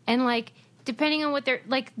 And, like, depending on what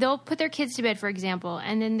they'll put their kids to bed, for example,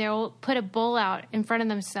 and then they'll put a bowl out in front of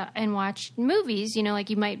them and watch movies, like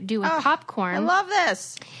you might do with popcorn. I love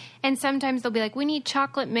this. And sometimes they'll be like, we need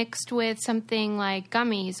chocolate mixed with something like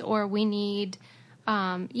gummies, or we need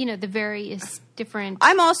the various different...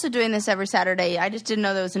 I'm also doing this every Saturday. I just didn't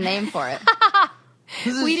know there was a name for it.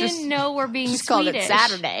 We didn't know we're being just Swedish. Called it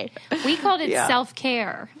Saturday. We called it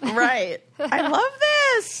self-care. Right. I love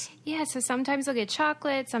this. Yeah, so sometimes they'll get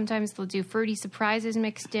chocolate. Sometimes they'll do fruity surprises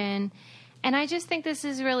mixed in. And I just think this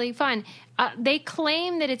is really fun. They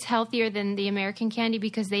claim that it's healthier than the American candy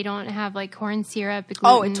because they don't have, like, corn syrup,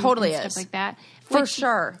 gluten, it totally and is. stuff like that. For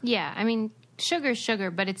sure. Yeah, I mean, sugar's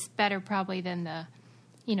sugar, but it's better probably than the,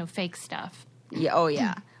 fake stuff. Yeah. Oh,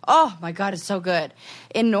 yeah. Oh, my God, it's so good.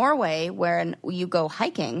 In Norway, when you go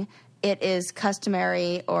hiking, it is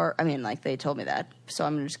customary, they told me that, so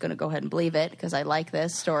I'm just going to go ahead and believe it because I like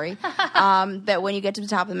this story, that when you get to the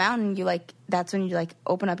top of the mountain, that's when you,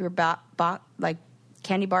 open up your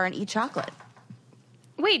candy bar and eat chocolate.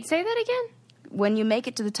 Wait, say that again? When you make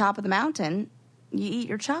it to the top of the mountain, you eat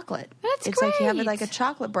your chocolate. It's great. Like you have a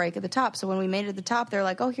chocolate break at the top. So when we made it at the top, they're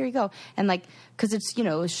like, "Oh, here you go," and because it's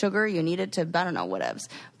sugar, you need it to I don't know whatevs,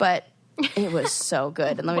 but it was so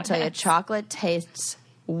good. And let me tell you, chocolate tastes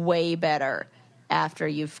way better after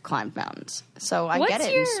you've climbed mountains. So I get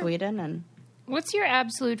it in Sweden. And what's your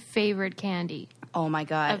absolute favorite candy? Oh my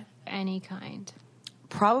God, of any kind?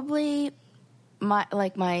 Probably I'd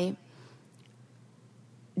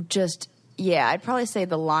probably say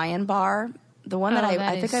the Lion Bar. The one that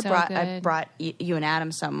I think I brought you and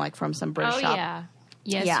Adam some from some British shop. Oh yeah,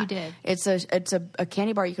 yes you did. It's a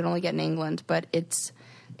candy bar you can only get in England, but it's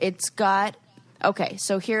got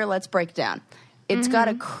So here, let's break it down. It's got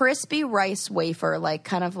a crispy rice wafer,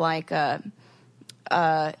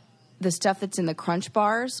 the stuff that's in the Crunch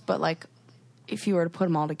bars, but if you were to put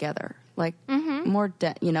them all together, more,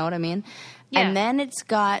 you know what I mean? Yeah. And then it's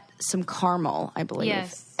got some caramel, I believe.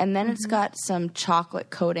 Yes. And then it's got some chocolate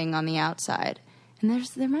coating on the outside. And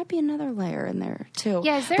there might be another layer in there, too.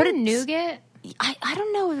 Yeah, is there a nougat? I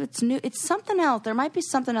don't know if it's new. It's something else. There might be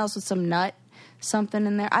something else with some nut, something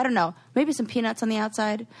in there. I don't know. Maybe some peanuts on the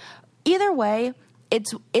outside. Either way,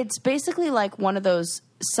 it's basically like one of those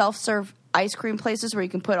self-serve ice cream places where you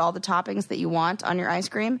can put all the toppings that you want on your ice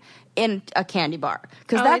cream in a candy bar.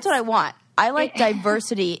 Because that's what I want. I like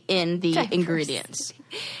diversity in the ingredients.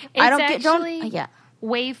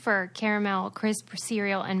 Wafer, caramel, crisp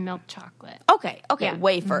cereal, and milk chocolate. Okay, yeah.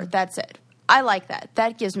 Wafer. That's it. I like that.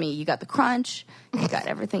 That gives me, you got the crunch, you got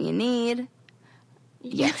everything you need.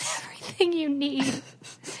 Yes. Everything you need.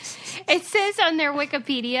 It says on their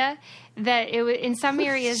Wikipedia that in some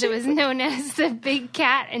areas it was known as the Big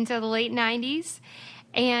Cat until the late 90s.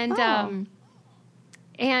 And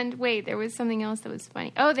wait, there was something else that was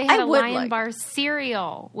funny. Oh, they had a Lion Bar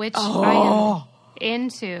cereal, which I am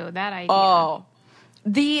into that idea.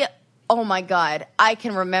 Oh my God, I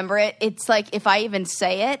can remember it. It's like if I even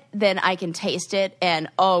say it, then I can taste it. And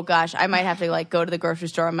oh gosh, I might have to go to the grocery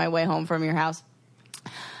store on my way home from your house.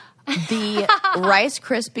 The Rice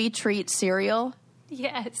Krispie Treat cereal.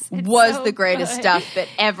 Yes. Was the greatest stuff that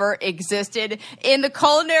ever existed in the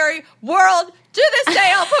culinary world. To this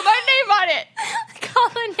day, I'll put my name on it.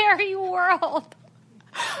 Culinary world.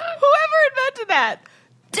 Whoever invented that.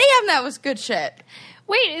 Damn, that was good shit.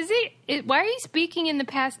 Wait, why are you speaking in the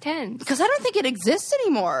past tense? Because I don't think it exists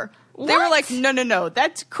anymore. What? They were like, no,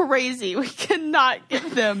 that's crazy. We cannot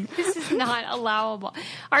give them. This is not allowable.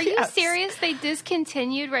 Are you serious? They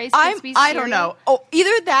discontinued Rice Krispies cereal? I don't know. Oh,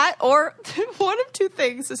 either that or one of two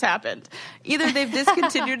things has happened. Either they've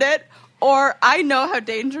discontinued it or I know how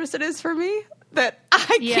dangerous it is for me that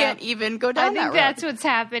I can't even go down that road. I think that's what's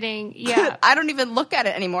happening. Yeah. I don't even look at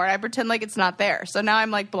it anymore. I pretend like it's not there. So now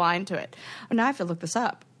I'm blind to it. Oh, now I have to look this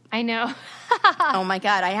up. I know. Oh my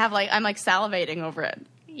God. I'm salivating over it.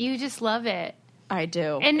 You just love it. I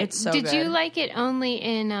do. And it's so good. Did you like it only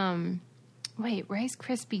in Rice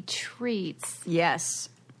Krispie Treats? Yes.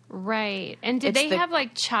 Right. And did they have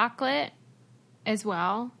chocolate as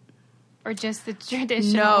well? Or just the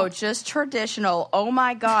traditional? No, just traditional. Oh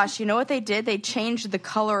my gosh. You know what they did? They changed the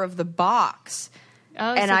color of the box.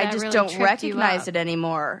 Oh, and so I just don't recognize it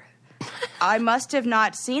anymore. I must have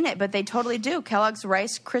not seen it, but they totally do. Kellogg's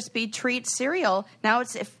Rice Krispie Treat cereal. Now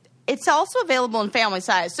it's also available in family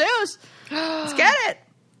size. So let's get it.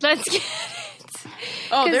 Let's get it.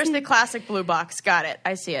 Oh, there's the classic blue box. Got it.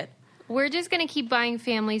 I see it. We're just going to keep buying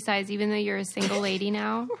family size, even though you're a single lady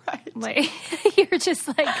now. Right. You're just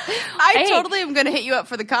like... I totally am going to hit you up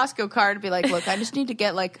for the Costco card and be like, look, I just need to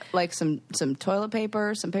get some toilet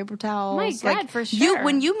paper, some paper towels. My God, for sure.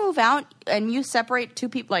 When you move out and you separate two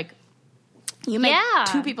people, you make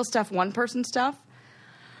two people stuff, one person stuff.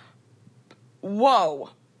 Whoa.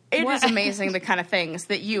 It is amazing the kind of things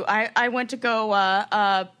that I went to go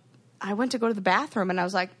to the bathroom and I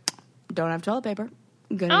was like, don't have toilet paper.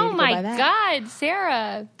 Oh my God,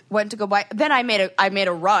 Sarah. Went to go buy. Then I made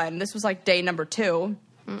a run. This was like day number 2.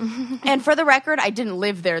 And for the record, I didn't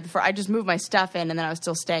live there. I just moved my stuff in, and then I was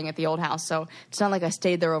still staying at the old house. So it's not like I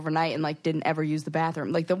stayed there overnight and like didn't ever use the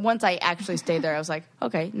bathroom. Like once I actually stayed there, I was like,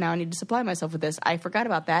 okay, now I need to supply myself with this. I forgot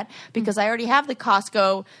about that because I already have the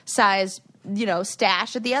Costco size,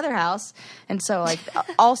 stash at the other house. And so like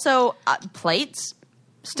also plates,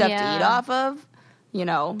 stuff to eat off of,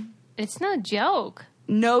 It's no joke.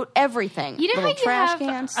 Note everything. You know little how you trash have,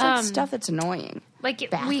 cans, like stuff that's annoying. Like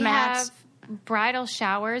bath we mats. have bridal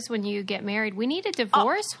showers when you get married. We need a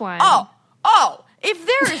divorce one. Oh! If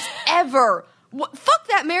there is ever, fuck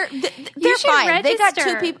that marriage. They're fine. Register. They got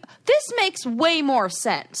 2 people. This makes way more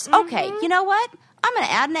sense. Mm-hmm. Okay, you know what? I'm going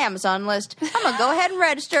to add an Amazon list. I'm going to go ahead and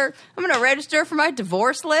register. I'm going to register for my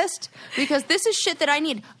divorce list because this is shit that I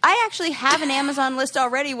need. I actually have an Amazon list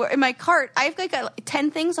already in my cart. I've got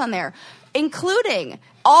 10 things on there, including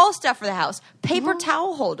all stuff for the house, paper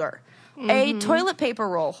towel holder, a toilet paper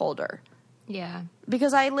roll holder. Yeah.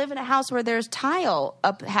 Because I live in a house where there's tile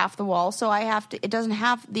up half the wall, so it doesn't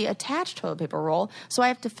have the attached toilet paper roll, so I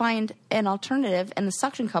have to find an alternative, and the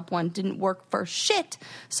suction cup one didn't work for shit,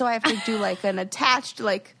 so I have to do like an attached,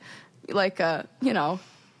 like a,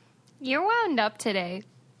 You're wound up today.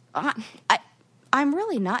 I'm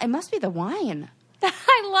really not. It must be the wine.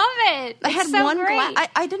 I love it. I had so one glass.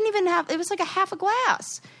 I didn't even have, it was like a half a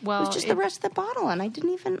glass. Well, it was just the rest of the bottle, and I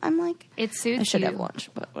didn't even, I'm like, it suits I should you. have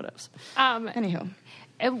lunch, but what else? Anywho.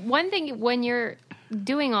 One thing when you're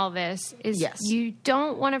doing all this is you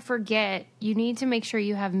don't want to forget, you need to make sure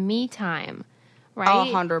you have me time,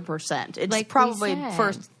 right? 100%. It's like probably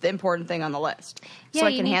first the important thing on the list, so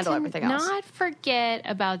I can handle everything else. Not forget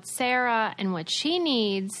about Sarah and what she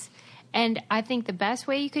needs, and I think the best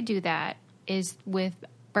way you could do that is with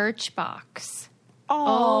Birchbox.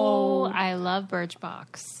 Oh, I love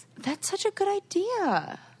Birchbox. That's such a good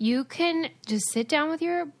idea. You can just sit down with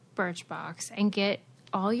your Birchbox and get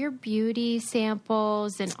all your beauty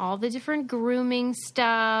samples and all the different grooming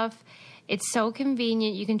stuff. It's so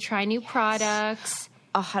convenient. You can try new products.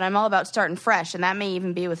 Oh, and I'm all about starting fresh, and that may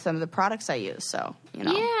even be with some of the products I use, so,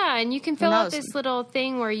 Yeah, and you can fill out this little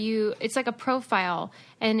thing where it's like a profile,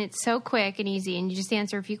 and it's so quick and easy, and you just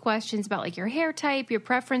answer a few questions about, like, your hair type, your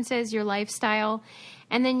preferences, your lifestyle,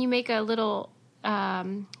 and then you make a little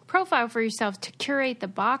profile for yourself to curate the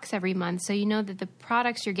box every month so you know that the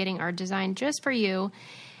products you're getting are designed just for you.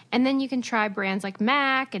 And then you can try brands like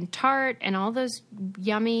MAC and Tarte and all those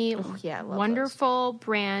yummy, wonderful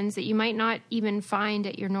brands that you might not even find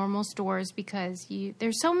at your normal stores because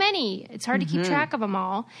there's so many. It's hard to keep track of them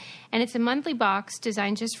all. And it's a monthly box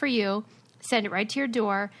designed just for you. Send it right to your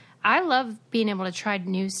door. I love being able to try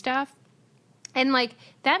new stuff. And, like,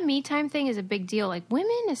 that me time thing is a big deal. Like, what?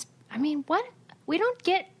 We don't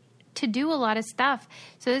get to do a lot of stuff.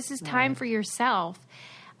 So this is time for yourself.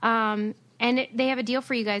 And they have a deal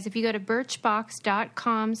for you guys. If you go to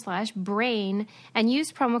birchbox.com/brain and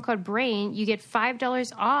use promo code BRAIN, you get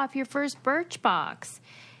 $5 off your first Birchbox.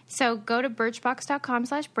 So go to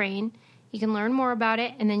birchbox.com/brain. You can learn more about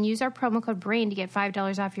it and then use our promo code BRAIN to get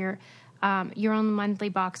 $5 off your own monthly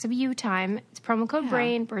box of you time. It's promo code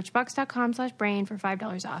BRAIN, birchbox.com/brain for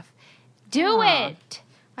 $5 off. Do it!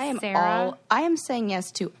 I am saying yes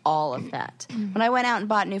to all of that. When I went out and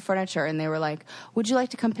bought new furniture and they were like, would you like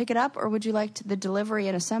to come pick it up or would you like the delivery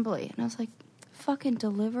and assembly? And I was like, fucking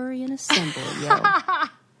delivery and assembly, yo.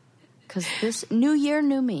 Because this new year,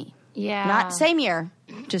 new me. Yeah. Not same year,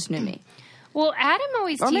 just new me. Well, Adam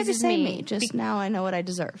always teases me. Or maybe same me, just now I know what I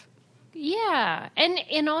deserve. Yeah.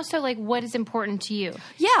 And also, like, what is important to you?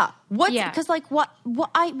 Yeah. Because, like, why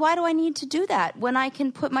do I need to do that when I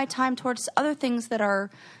can put my time towards other things that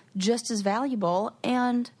are just as valuable?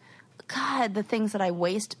 And, God, the things that I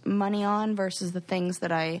waste money on versus the things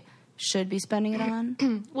that I should be spending it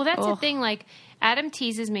on. Well, that's the thing. Like, Adam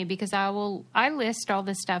teases me because I list all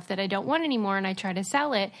the stuff that I don't want anymore and I try to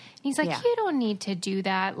sell it. And he's like, you don't need to do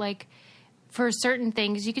that. Like, for certain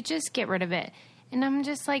things, you could just get rid of it. And I'm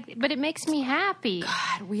just like, but it makes me happy.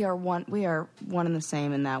 God, we are one and the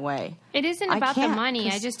same in that way. It isn't about the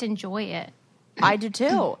money. I just enjoy it. I do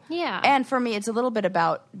too. Yeah. And for me, it's a little bit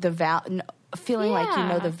about the feeling like you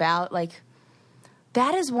know the like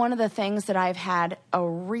that is one of the things that I've had a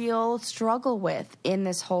real struggle with in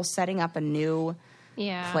this whole setting up a new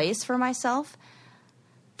place for myself.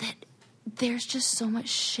 That there's just so much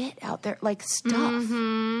shit out there, like stuff.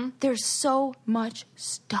 Mm-hmm. There's so much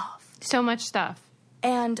stuff. So much stuff.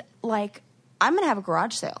 And, like, I'm going to have a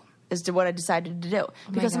garage sale is what I decided to do.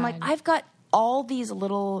 Because I'm like, I've got all these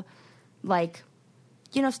little, like,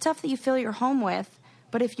 stuff that you fill your home with.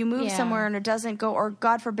 But if you move somewhere and it doesn't go, or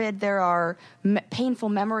God forbid, there are painful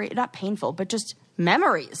not painful, but just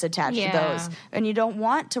memories attached to those. And you don't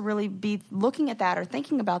want to really be looking at that or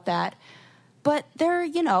thinking about that. But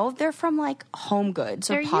they're from like Home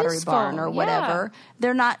Goods or Pottery Barn or whatever.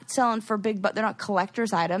 They're not selling for but they're not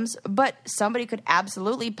collector's items. But somebody could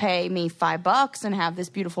absolutely pay me $5 and have this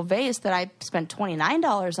beautiful vase that I spent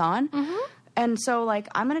 $29 on. Mm-hmm. And so, like,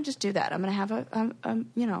 I'm going to just do that. I'm going to have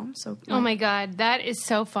so. Oh, my God. That is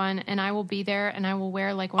so fun. And I will be there, and I will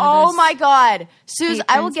wear, like, one of those. Oh, my God. Suze,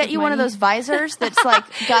 I will get you one of those visors that's, like,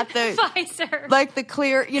 got the. Visor. Like, the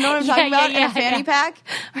clear, you know what I'm talking about? In a fanny pack.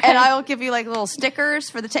 Right. And I will give you, like, little stickers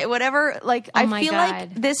for the whatever. Like, I feel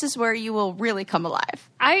like this is where you will really come alive.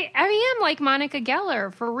 I am like Monica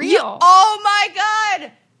Geller, for real. Oh, my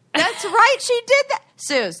God. That's right. She did that.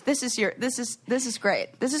 Suze, this is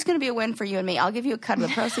great. This is going to be a win for you and me. I'll give you a cut of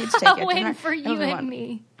the proceeds. Take a win for you and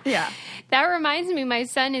me. Yeah. That reminds me, my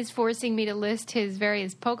son is forcing me to list his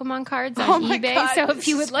various Pokemon cards on eBay. God, so if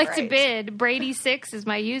you would like to bid, Brady6 is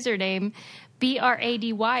my username.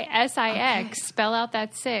 BRADYSIX. Okay. Spell out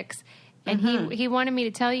that 6. And he wanted me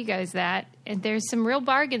to tell you guys that. And there's some real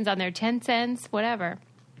bargains on there. 10 cents, whatever.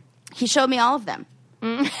 He showed me all of them.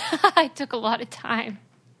 It took a lot of time.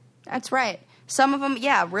 That's right. Some of them,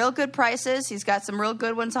 real good prices. He's got some real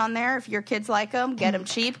good ones on there. If your kids like them, get them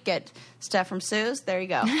cheap. Get stuff from Suze. There you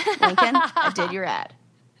go. Lincoln, I did your ad.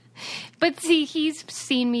 But see, he's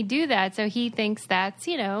seen me do that, so he thinks that's,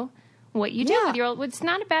 what you do with your old. It's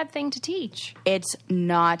not a bad thing to teach. It's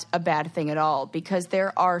not a bad thing at all, because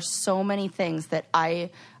there are so many things that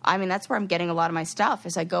I mean, that's where I'm getting a lot of my stuff.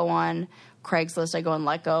 As I go on Craigslist, I go on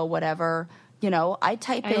Letgo, whatever. I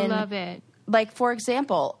type in. I love it. Like, for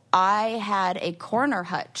example, I had a corner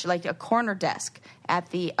hutch, like a corner desk at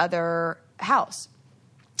the other house.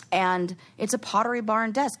 And it's a Pottery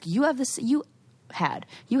Barn desk. You had the same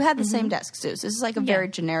desk, Suze. This is like a very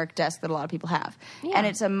generic desk that a lot of people have. Yeah. And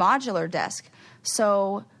it's a modular desk.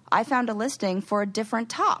 So I found a listing for a different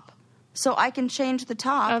top. So I can change the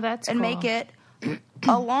top and make it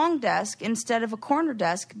a long desk instead of a corner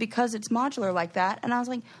desk because it's modular like that. And I was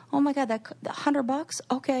like, oh my God, that $100?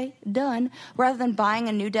 Okay, done. Rather than buying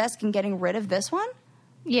a new desk and getting rid of this one.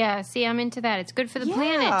 Yeah, see, I'm into that. It's good for the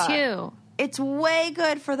planet, too. It's way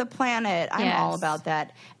good for the planet. I'm all about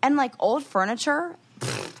that. And like old furniture,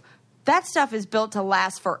 that stuff is built to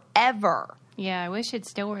last forever. Yeah, I wish it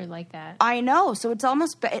still were like that. I know. So it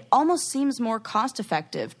almost seems more cost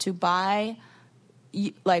effective to buy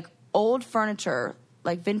like old furniture,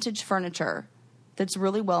 like vintage furniture that's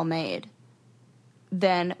really well made,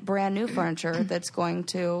 than brand new furniture that's going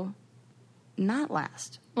to not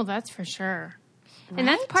last. Well, that's for sure. Right? And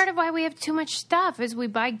that's part of why we have too much stuff, is we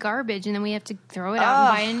buy garbage and then we have to throw it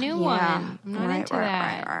out and buy a new one. I'm not into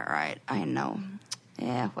that. Right. I know.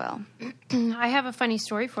 Yeah, well. I have a funny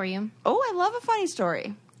story for you. Oh, I love a funny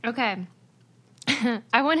story. Okay.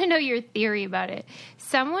 I want to know your theory about it.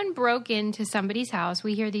 Someone broke into somebody's house.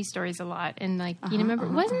 We hear these stories a lot. And, like, you remember,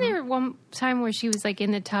 wasn't there one time where she was, like,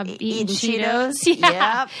 in the tub eating Cheetos?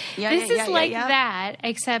 Yeah. This is like that,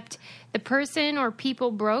 except the person or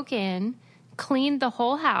people broke in, cleaned the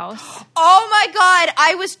whole house. Oh, my God.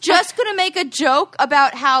 I was just going to make a joke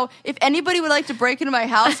about how if anybody would like to break into my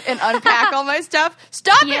house and unpack all my stuff,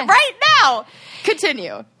 stop it right now.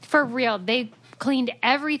 Continue. For real. They cleaned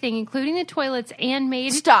everything, including the toilets, and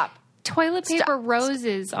made toilet paper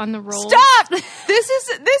roses on the rolls. Stop! This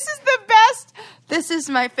is the best. This is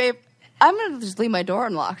my favorite. I'm going to just leave my door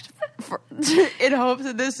unlocked in hopes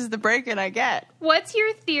that this is the break-in I get. What's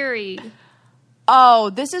your theory? Oh,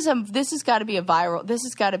 this has got to be a viral. This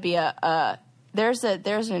has got to be there's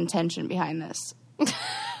an intention behind this.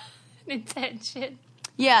 Intention.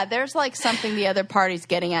 Yeah, there's like something the other party's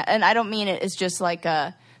getting at, and I don't mean it as just like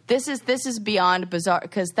a. This is beyond bizarre,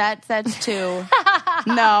 because that's too.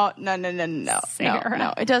 No. Sarah.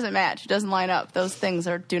 No. It doesn't match. It doesn't line up. Those things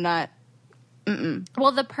do not.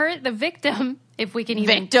 Well, the victim, if we can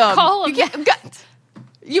even call him.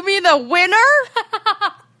 You mean the winner?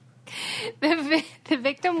 The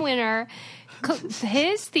victim winner.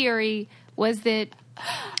 His theory was that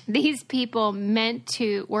these people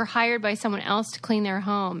were hired by someone else to clean their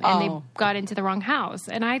home, and they got into the wrong house.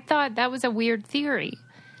 And I thought that was a weird theory.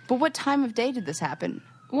 But what time of day did this happen?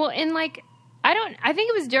 Well, I think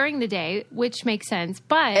it was during the day, which makes sense,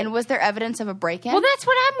 but... And was there evidence of a break-in? Well, that's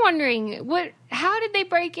what I'm wondering. How did they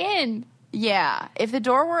break in? Yeah. If the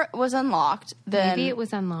door was unlocked, then... Maybe it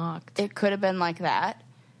was unlocked. It could have been like that.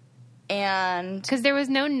 And... Because there was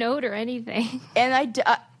no note or anything. And I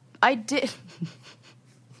did...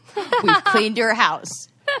 We've cleaned your house.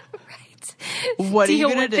 Right. What are you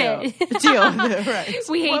going to do? Deal with it, right.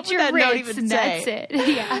 We hate your Ritz, and that's it.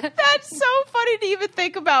 Yeah. That's so funny to even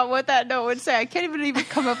think about what that note would say. I can't even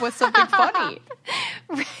come up with something funny.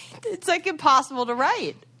 Right. It's like impossible to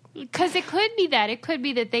write. Because it could be that. It could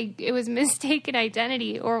be that it was mistaken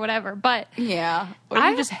identity or whatever. But yeah. Or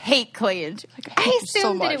you just hate Clayton. Like, I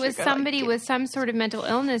assumed that it was somebody with some sort of mental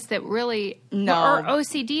illness that really... No. Or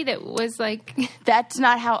OCD that was like... That's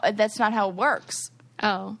not how it works.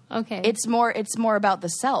 Oh, okay. It's more about the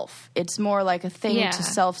self. It's more like a thing to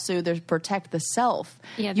self-soothe or protect the self.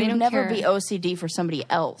 Yeah, You'd never be OCD for somebody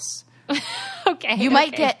else. Okay. You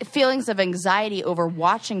might get feelings of anxiety over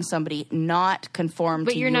watching somebody not conform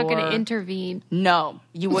but to you're not going to intervene. No,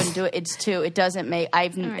 you wouldn't do it. It doesn't make,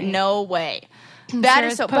 no way. That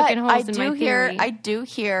Sarah's is so, but I do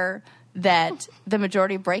hear that the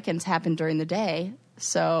majority of break-ins happen during the day.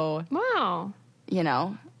 So, wow. You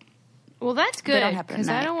know. Well, that's good because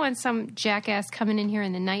I don't want some jackass coming in here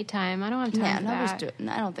in the nighttime. I don't have time for that.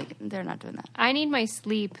 I don't think they're not doing that. I need my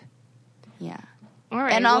sleep. Yeah. All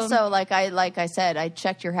right. And also, like I said, I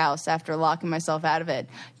checked your house after locking myself out of it.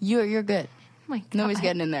 You're good. Oh my God. Nobody's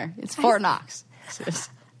getting in there. It's Fort Knox.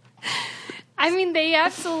 I mean, they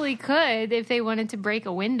absolutely could if they wanted to break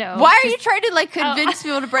a window. Why are you trying to convince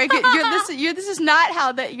people to break it? This is not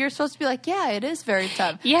how that you're supposed to be like. Yeah, it is very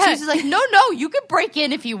tough. Yeah. She's like, no, you can break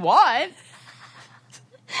in if you want.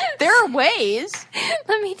 There are ways.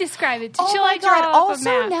 Let me describe it. Oh my God!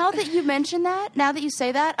 Also, now that you mention that, now that you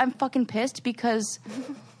say that, I'm fucking pissed because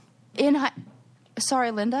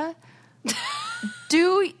sorry, Linda.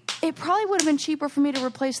 It probably would have been cheaper for me to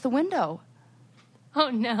replace the window.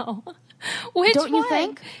 Oh no! Which don't one? You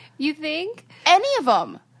think? You think any of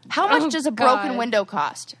them? How much does a broken window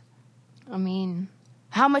cost? I mean.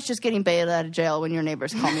 How much is getting bailed out of jail when your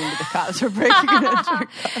neighbors call me into the cops for breaking an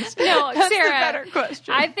cost? No, that's Sarah, the better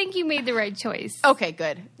question. I think you made the right choice. Okay,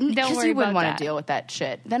 good. Don't worry you wouldn't about want to deal with that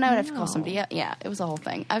shit. Then I would have to call somebody else. Yeah, it was a whole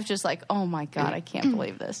thing. I was just like, oh my God, I can't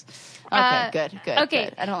believe this. Okay, good. Okay.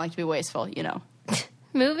 Good. I don't like to be wasteful, you know.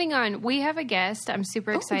 Moving on, we have a guest. I'm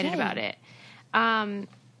super excited about it. I'm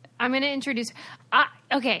going to introduce...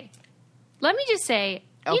 okay, let me just say...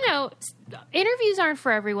 Okay. You know, interviews aren't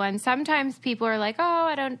for everyone. Sometimes people are like, oh,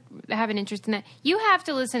 I don't have an interest in that. You have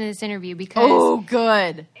to listen to this interview because... Oh,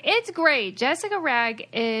 good. It's great. Jessica Ragg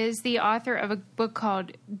is the author of a book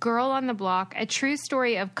called Girl on the Block, a true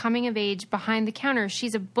story of coming of age behind the counter.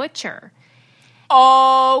 She's a butcher.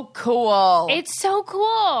 Oh, cool. It's so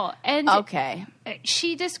cool. And okay.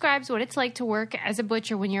 She describes what it's like to work as a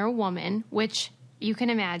butcher when you're a woman, which you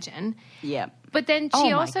can imagine. Yep. But then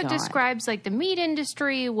she also describes like the meat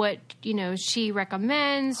industry, what, she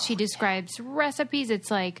recommends. She describes recipes. It's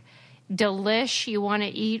like delish. You want to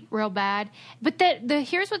eat real bad. But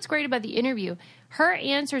here's what's great about the interview. Her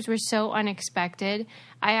answers were so unexpected.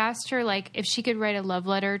 I asked her like if she could write a love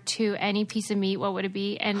letter to any piece of meat, what would it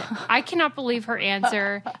be? And I cannot believe her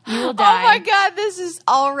answer. You will die. Oh my God, this is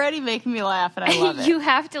already making me laugh and I love it. You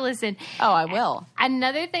have to listen. Oh, I will.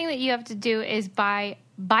 Another thing that you have to do is buy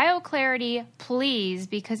BioClarity, please,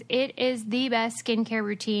 because it is the best skincare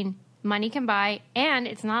routine money can buy, and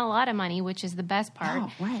it's not a lot of money, which is the best part.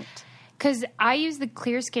 Oh, right. Because I use the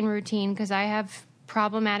clear skin routine because I have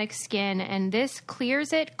problematic skin, and this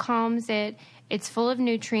clears it, calms it. It's full of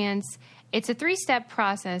nutrients. It's a 3-step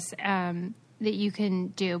process that you can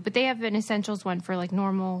do, but they have an essentials one for like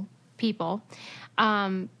normal people.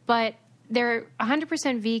 But they're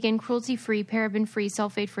 100% vegan, cruelty-free, paraben-free,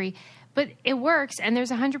 sulfate-free. But it works, and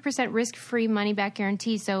there's 100% risk-free money-back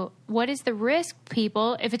guarantee. So what is the risk,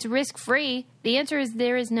 people? If it's risk-free, the answer is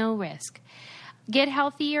there is no risk. Get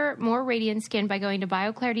healthier, more radiant skin by going to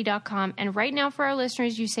BioClarity.com. And right now for our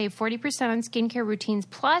listeners, you save 40% on skincare routines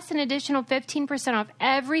plus an additional 15% off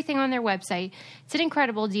everything on their website. It's an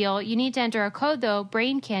incredible deal. You need to enter a code, though,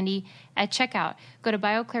 Brain Candy, at checkout. Go to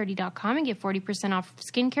BioClarity.com and get 40% off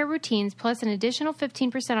skincare routines plus an additional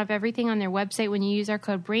 15% off everything on their website when you use our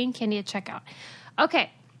code Brain Candy at checkout. Okay.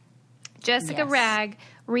 Jessica Ragg.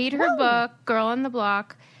 Read her book, Girl on the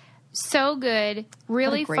Block. So good.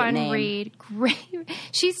 Really fun read. Great.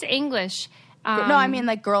 She's English. No, I mean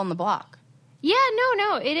like Girl on the Block. Yeah,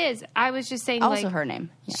 no, it is. I was just saying also her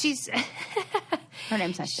name. Yeah. She's... her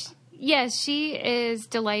name's nice. Yes, she is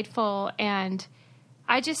delightful, and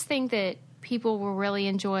I just think that people will really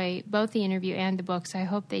enjoy both the interview and the book, so I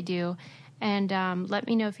hope they do. And let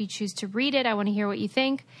me know if you choose to read it. I want to hear what you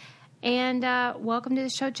think. And welcome to the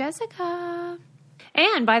show, Jessica.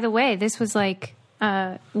 And by the way, this was like...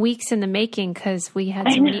 weeks in the making because we had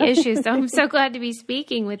so many issues. So I'm so glad to be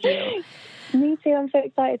speaking with you. Me too. I'm so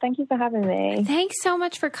excited. Thank you for having me. Thanks so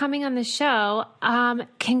much for coming on the show.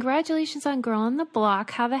 Congratulations on Girl on the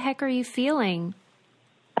Block. How the heck are you feeling?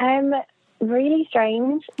 Really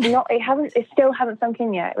strange. It still hasn't sunk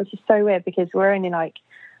in yet, which is so weird because we're only like,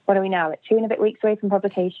 what are we now? Like 2 and a bit weeks away from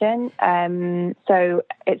publication. So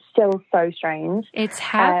it's still so strange. It's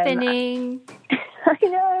happening. I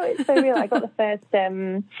know, it's so real. I got the first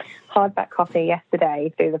hardback copy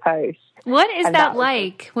yesterday through the post. What is that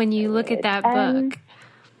like when you look at that book?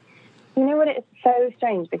 You know what? It's so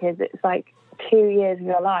strange because it's like 2 years of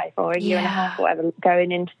your life or a year and a half or whatever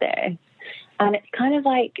going into this. And it's kind of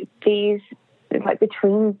like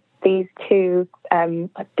between these two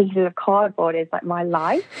pieces of cardboard is like my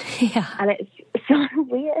life. Yeah. And it's so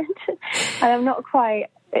weird. And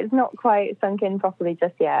it's not quite sunk in properly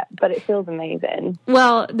just yet, but it feels amazing.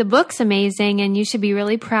 Well, the book's amazing, and you should be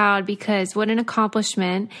really proud because what an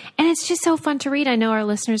accomplishment. And it's just so fun to read. I know our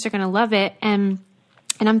listeners are going to love it. And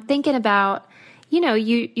I'm thinking about,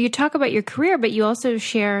 you talk about your career, but you also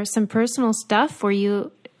share some personal stuff. Were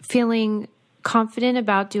you feeling confident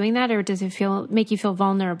about doing that, or does it make you feel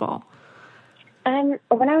vulnerable?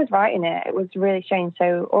 When I was writing it, it was really strange.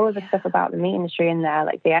 So all of the stuff about the meat industry in there,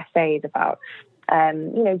 like the essays about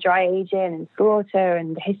dry aging and slaughter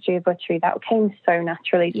and the history of butchery, that came so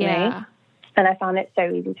naturally to me. And I found it so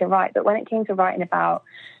easy to write. But when it came to writing about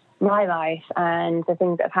my life and the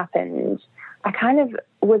things that have happened, I kind of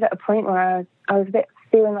was at a point where I was a bit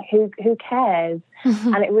feeling like, who cares?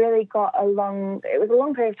 Mm-hmm. And it really it was a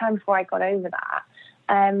long period of time before I got over that.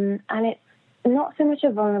 And it's not so much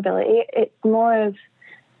a vulnerability. It's more of,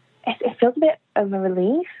 it feels a bit of a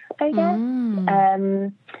relief, I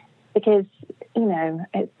guess. Because,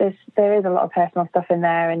 there is a lot of personal stuff in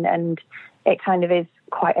there and it kind of is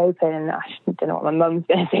quite open, and I don't know what my mum's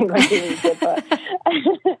going to think when she reads it, but...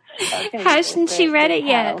 Hasn't she read it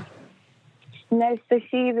yet? No, so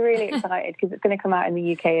she's really excited because it's going to come out in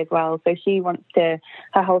the UK as well. So she wants to,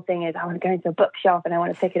 her whole thing is, I want to go into a bookshop and I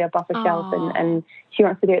want to pick it up off a shelf, and she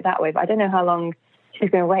wants to do it that way. But I don't know how long she's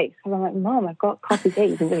going to wait. So I'm like, Mom, I've got copy D.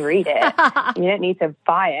 You can just read it. You don't need to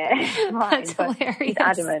buy it. That's hilarious. She's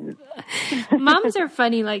adamant. Moms are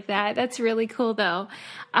funny like that. That's really cool, though.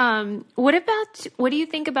 What do you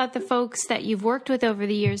think about the folks that you've worked with over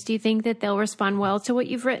the years? Do you think that they'll respond well to what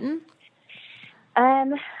you've written?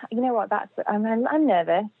 You know what? I'm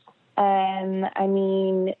nervous. I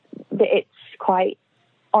mean, it's quite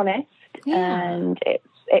honest, and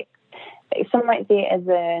some might see it as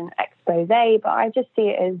an expose, but I just see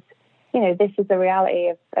it as, this is the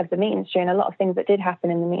reality of the meat industry, and a lot of things that did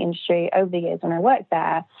happen in the meat industry over the years when I worked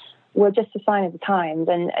there were just a sign of the times,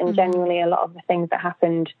 and genuinely a lot of the things that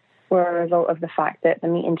happened were a result of the fact that the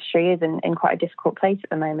meat industry is in quite a difficult place at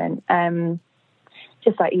the moment.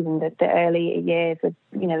 Just like even the early years with,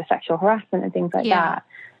 the sexual harassment and things like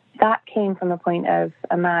that came from a point of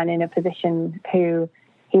a man in a position who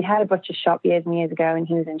he'd had a butcher shop years and years ago, and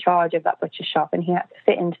he was in charge of that butcher shop, and he had to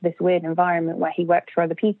fit into this weird environment where he worked for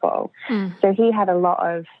other people. So he had a lot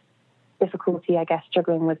of difficulty, I guess,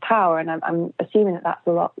 struggling with power, and I'm assuming that that's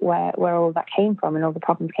a lot where all that came from and all the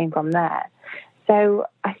problems came from there. So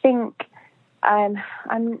I think I'm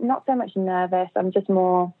not so much nervous. I'm just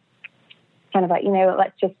more kind of like,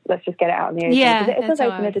 let's just get it out in the open. Yeah, it does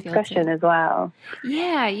open a discussion as well.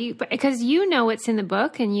 Yeah, because what's in the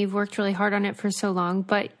book and you've worked really hard on it for so long,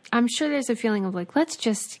 but I'm sure there's a feeling of like, let's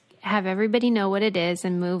just have everybody know what it is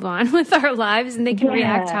and move on with our lives, and they can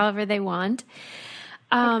react however they want.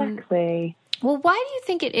 Exactly. Well, why do you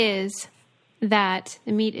think it is that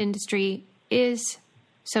the meat industry is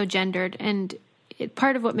so gendered? And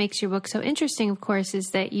part of what makes your book so interesting, of course, is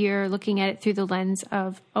that you're looking at it through the lens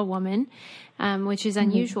of a woman, which is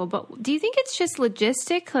unusual. But do you think it's just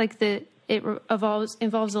logistic, like it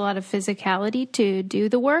involves a lot of physicality to do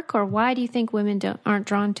the work, or why do you think women aren't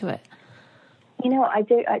drawn to it?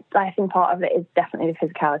 I think part of it is definitely the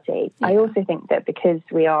physicality. Yeah. I also think that because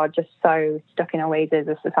we are just so stuck in our ways as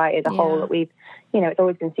a society as a whole, that we've, it's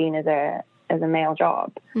always been seen as a male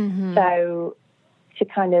job. Mm-hmm. So to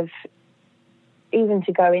kind of, even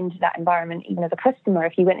to go into that environment, even as a customer,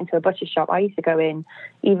 if you went into a butcher shop, I used to go in,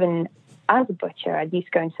 even as a butcher, I used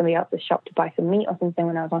to go into somebody else's shop to buy some meat or something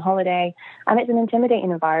when I was on holiday. And it's an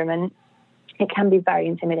intimidating environment. It can be very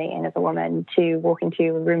intimidating as a woman to walk into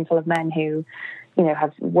a room full of men who,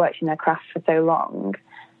 have worked in their craft for so long.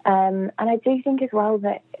 And I do think as well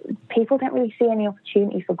that people don't really see any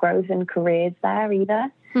opportunity for growth and careers there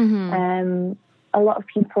either. Mm-hmm. A lot of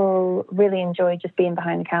people really enjoy just being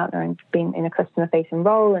behind the counter and being in a customer-facing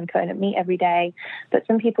role and cutting up meat every day. But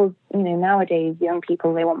some people, nowadays, young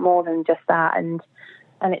people, they want more than just that. And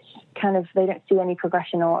and it's kind of, they don't see any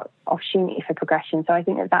progression or opportunity for progression. So I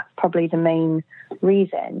think that that's probably the main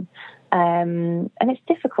reason. And it's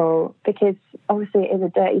difficult because obviously it is a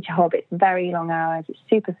dirty job. It's very long hours. It's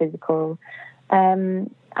super physical. And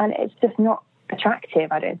it's just not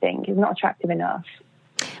attractive, I don't think. It's not attractive enough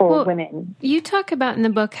for women. You talk about in the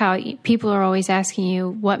book how people are always asking you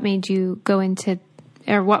what made you go into,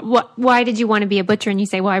 or why did you want to be a butcher? And you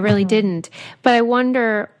say, well, I really didn't. But I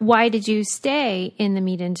wonder, why did you stay in the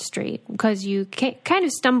meat industry? Because you kind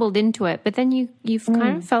of stumbled into it, but then you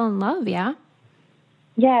kind of fell in love, yeah?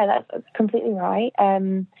 Yeah, that's completely right.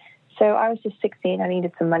 So I was just 16. I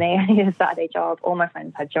needed some money. I needed a Saturday job. All my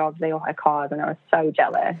friends had jobs. They all had cars, and I was so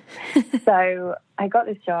jealous. So I got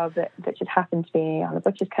this job that just happened to be on the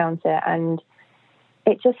butcher's counter, and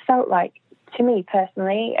it just felt like, to me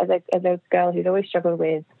personally, as a girl who's always struggled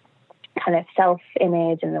with kind of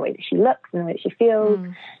self-image and the way that she looks and the way that she feels,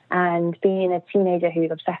 and being a teenager who's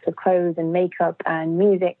obsessed with clothes and makeup and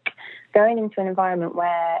music, going into an environment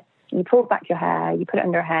where you pulled back your hair, you put it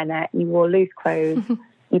under a hairnet, you wore loose clothes,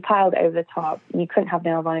 you piled it over the top, you couldn't have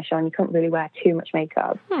nail varnish on, you couldn't really wear too much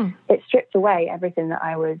makeup. It stripped away everything that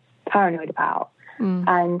I was paranoid about.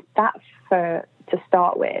 And that, to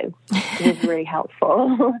start with, was really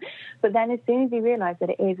helpful. But then as soon as you realise that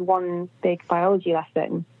it is one big biology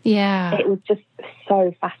lesson, it was just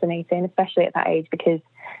so fascinating, especially at that age, because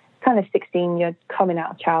kind of 16, you're coming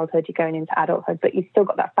out of childhood, you're going into adulthood, but you've still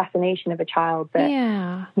got that fascination of a child that,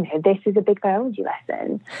 you know, this is a big biology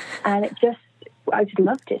lesson. And I just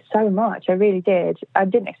loved it so much. I really did. I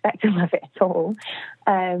didn't expect to love it at all.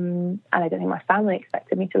 And I don't think my family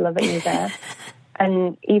expected me to love it either.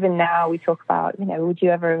 And even now we talk about, you know, would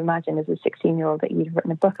you ever imagine as a 16-year-old that you'd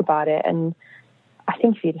written a book about it? And I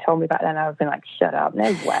think if you'd told me back then, I would have been like, shut up, no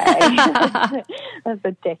way. That's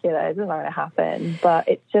ridiculous. It's not going to happen. But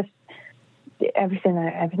it's just, everything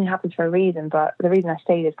happens for a reason. But the reason I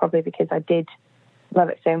stayed is probably because I did love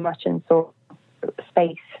it so much and saw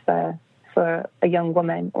space for a young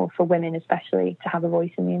woman, or for women especially, to have a voice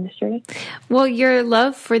in the industry. Well, your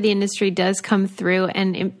love for the industry does come through,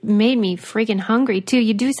 and it made me freaking hungry too.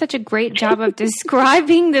 You do such a great job of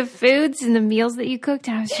describing the foods and the meals that you cooked,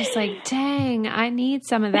 and I was just like, dang, I need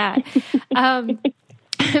some of that.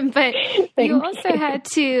 But you also had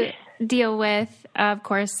to deal with, of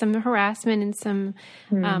course, some harassment and some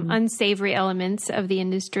unsavory elements of the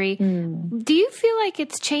industry. Do you feel like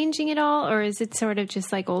it's changing at all, or is it sort of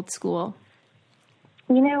just like old school?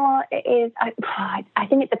 You know what, it is. I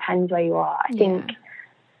think it depends where you are. I think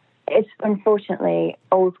it's, unfortunately,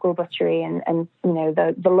 old school butchery and you know,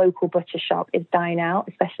 the local butcher shop is dying out,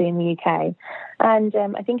 especially in the UK. And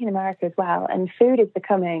I think in America as well. And food is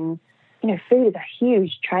becoming, you know, food is a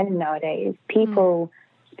huge trend nowadays. People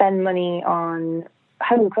spend money on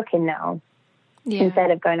home cooking now instead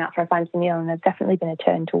of going out for a fancy meal. And there's definitely been a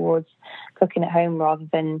turn towards cooking at home rather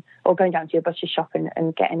than, or going down to your butcher shop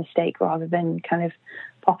and getting a steak rather than kind of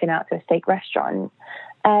popping out to a steak restaurant.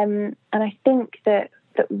 And I think that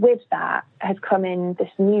with that has come in this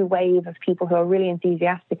new wave of people who are really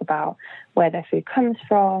enthusiastic about where their food comes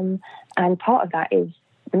from. And part of that is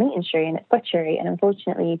the meat industry and it's butchery. And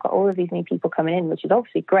unfortunately, you've got all of these new people coming in, which is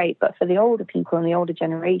obviously great. But for the older people and the older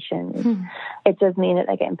generations, it does mean that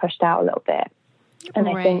they're getting pushed out a little bit. And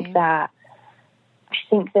I think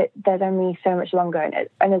that there's only so much longer.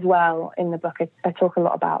 And as well, in the book, I talk a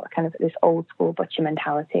lot about kind of this old school butcher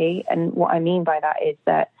mentality. And what I mean by that is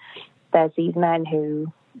that there's these men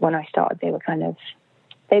who, when I started, they were kind of,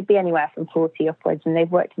 they'd be anywhere from 40 upwards, and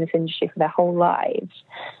they've worked in this industry for their whole lives.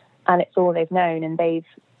 And it's all they've known. And they've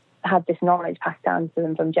had this knowledge passed down to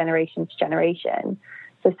them from generation to generation.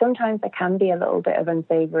 So sometimes there can be a little bit of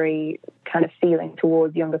unsavory kind of feeling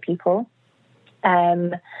towards younger people.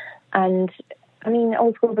 And I mean,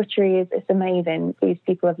 old school butchery it's amazing. These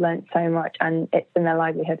people have learned so much, and it's been their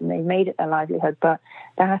livelihood, and they've made it their livelihood. But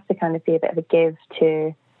there has to kind of be a bit of a give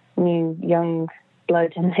to new young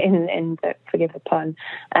blood in the, forgive the pun.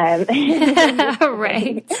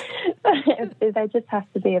 Right. There just has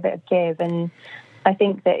to be a bit of give, and I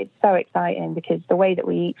think that it's so exciting because the way that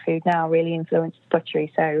we eat food now really influences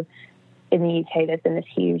butchery. So in the UK, there's been this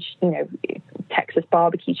huge, you know, Texas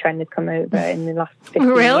barbecue trend that's come over in the last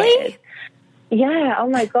 15 years. Yeah, oh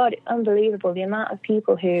my God, it's unbelievable. The amount of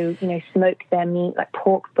people who, you know, smoke their meat, like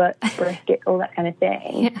pork butts, brisket, all that kind of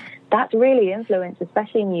thing. Yeah. That's really influenced,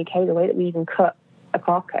 especially in the UK, the way that we even cut a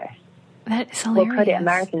carcass. That is hilarious. We'll cut it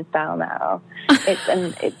American style now.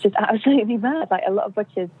 It's just absolutely mad. Like, a lot of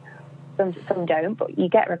butchers, some don't, but you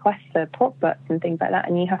get requests for pork butts and things like that,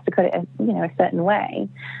 and you have to cut it, you know, a certain way.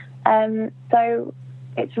 So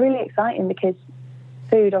it's really exciting because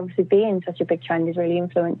food obviously being such a big trend is really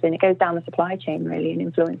influencing. It goes down the supply chain really and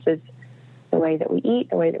influences the way that we eat,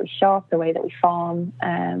 the way that we shop, the way that we farm,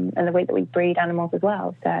 and the way that we breed animals as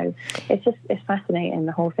well. So it's fascinating,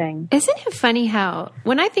 the whole thing. Isn't it funny how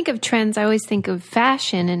when I think of trends, I always think of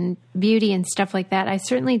fashion and beauty and stuff like that. I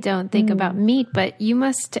certainly don't think about meat, but you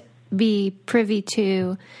must be privy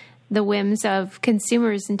to the whims of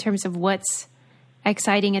consumers in terms of what's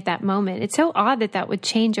exciting at that moment. It's so odd that would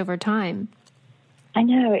change over time. I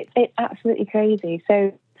know, it's absolutely crazy.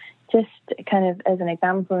 So just kind of as an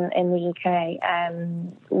example, in the UK,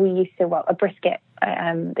 we used to, a brisket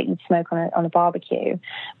that you'd smoke on a barbecue,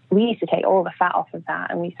 we used to take all the fat off of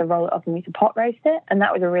that and we used to roll it up and we used to pot roast it. And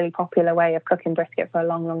that was a really popular way of cooking brisket for a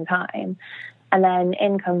long, long time. And then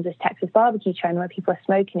in comes this Texas barbecue trend where people are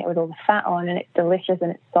smoking it with all the fat on, and it's delicious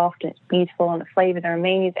and it's soft and it's beautiful and the flavors are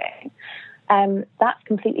amazing. That's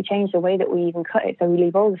completely changed the way that we even cut it. So we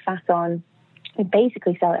leave all the fat on, we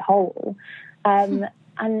basically sell it whole.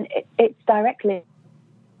 And it's directly,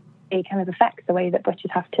 it kind of affects the way that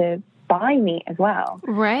butchers have to buy meat as well.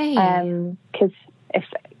 Right. Because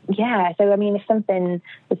so I mean, if something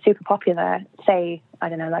is super popular, say, I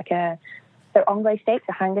don't know, so onglet steaks,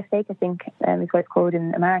 a hanger steak, I think is what it's called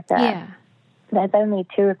in America. Yeah. There's only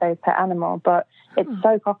 2 of those per animal, but it's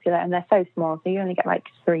so popular and they're so small. So you only get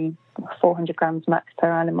 400 grams max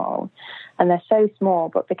per animal. And they're so small,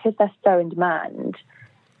 but because they're so in demand,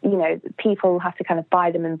 people have to kind of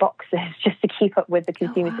buy them in boxes just to keep up with the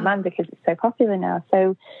consumer demand because it's so popular now.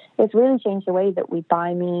 So it's really changed the way that we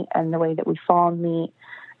buy meat and the way that we farm meat.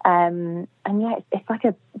 It's like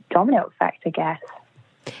a domino effect, I guess.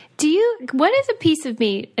 What is a piece of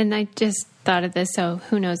meat, and I just thought of this, so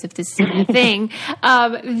who knows if this is a thing,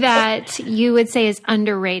 that you would say is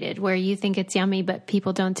underrated, where you think it's yummy, but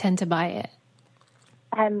people don't tend to buy it?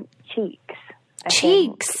 Cheeks.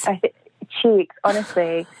 Cheeks? Cheeks,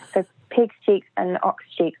 honestly. So pig's cheeks and ox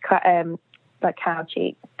cheeks, like cow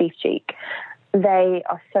cheek, beef cheek, they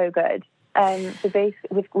are so good. So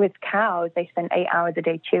basically, with cows, they spend 8 hours a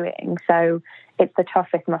day chewing. So it's the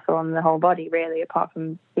toughest muscle on the whole body, really, apart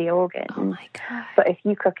from the organs. Oh my God. But if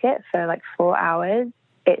you cook it for 4 hours,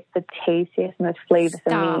 it's the tastiest, most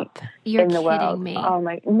flavoursome meat in the world. Me. Oh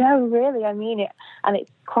my, no, really, I mean it. And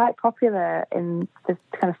it's quite popular in this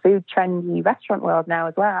kind of food trendy restaurant world now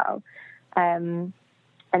as well. And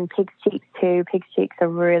pig's cheeks too. Pig's cheeks are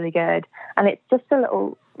really good. And it's just a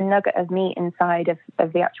little nugget of meat inside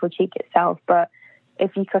of the actual cheek itself, but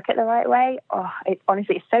if you cook it the right way,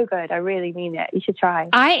 it's so good. I really mean it. You should try.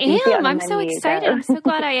 I am. I'm so excited. I'm so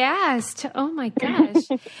glad I asked. Oh my gosh.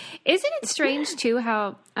 Isn't it strange too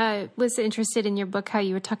how I was interested in your book, how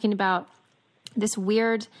you were talking about this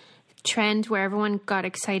weird trend where everyone got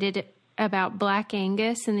excited about Black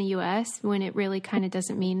Angus in the US when it really kind of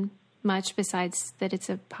doesn't mean much besides that it's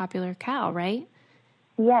a popular cow, right?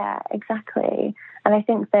 Yeah, exactly. And I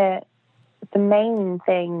think that the main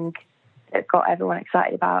thing that got everyone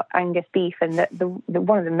excited about Angus beef, and the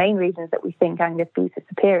one of the main reasons that we think Angus beef is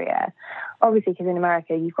superior, obviously because in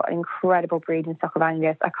America you've got an incredible breeding stock of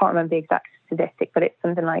Angus. I can't remember the exact statistic, but it's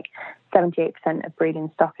something like 78% of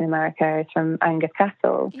breeding stock in America is from Angus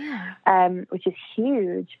cattle, which is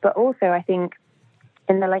huge. But also I think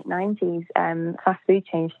in the late 90s, fast food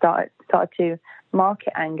chains started to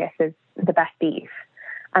market Angus as the best beef.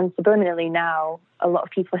 And subliminally now, a lot of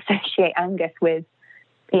people associate Angus with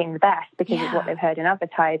being the best because it's what they've heard in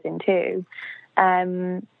advertising too.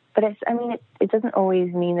 But it doesn't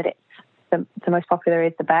always mean that it's the most popular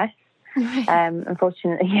is the best. Right.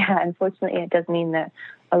 Unfortunately, it does mean that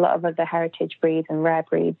a lot of other heritage breeds and rare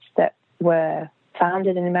breeds that were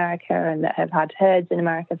founded in America and that have had herds in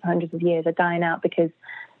America for hundreds of years are dying out because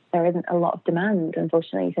there isn't a lot of demand,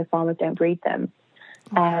 unfortunately, so farmers don't breed them.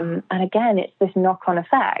 And again, it's this knock-on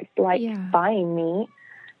effect, buying meat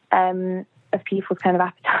of people's kind of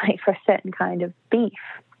appetite for a certain kind of beef.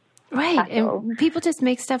 Right, and people just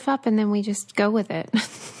make stuff up and then we just go with it.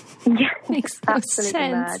 Yeah, makes no absolutely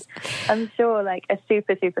sense. Mad. I'm sure, a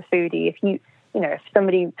super, super foodie, if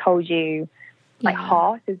somebody told you,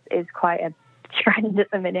 heart is quite a trend at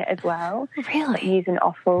the minute as well. Really? Using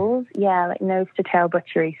offals, nose to tail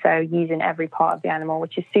butchery, so using every part of the animal,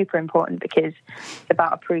 which is super important because it's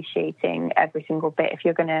about appreciating every single bit. If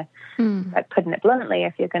you're going to, putting it bluntly,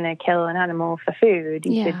 if you're going to kill an animal for food,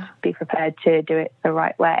 you should be prepared to do it the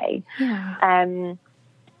right way. Yeah.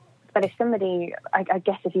 But if somebody, I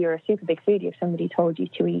guess if you're a super big foodie, if somebody told you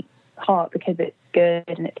to eat heart because it's good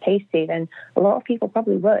and it's tasty, then a lot of people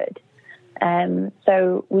probably would.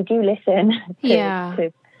 So we do listen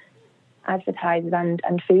to advertisers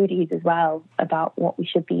and foodies as well about what we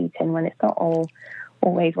should be eating when it's not all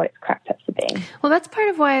always what it's cracked up to be. Well, that's part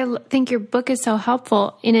of why I think your book is so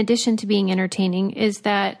helpful, in addition to being entertaining, is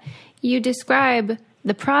that you describe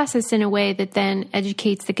the process in a way that then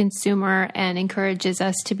educates the consumer and encourages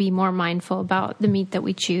us to be more mindful about the meat that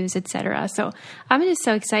we choose, et cetera. So I'm just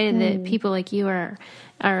so excited that people like you are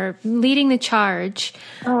leading the charge.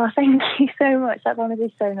 Oh, thank you so much. That's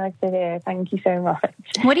honestly so nice to hear. Thank you so much.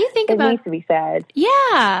 What do you think about... It needs to be said.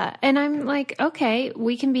 Yeah. And I'm like, okay,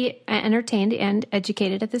 we can be entertained and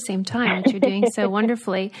educated at the same time, which you're doing so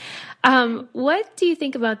wonderfully. What do you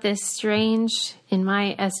think about this strange, in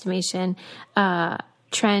my estimation,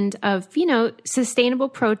 trend of, sustainable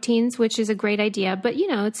proteins, which is a great idea, but,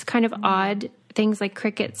 it's kind of odd, things like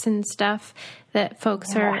crickets and stuff that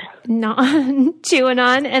folks are not chewing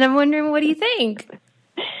on. And I'm wondering, what do you think?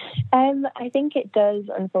 I think it does,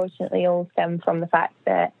 unfortunately, all stem from the fact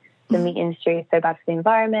that the meat industry is so bad for the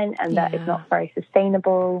environment and that it's not very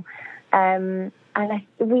sustainable. And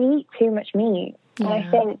we eat too much meat. Yeah. And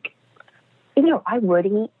I think, I would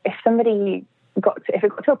eat if somebody if it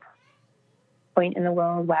got to a point in the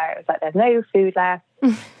world where it was like there's no food left,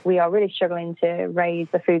 we are really struggling to raise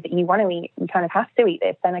the food that you want to eat, you kind of have to eat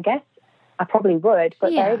this, then I guess I probably would,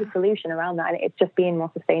 but there is a solution around that, and it's just being more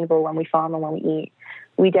sustainable when we farm and when we eat.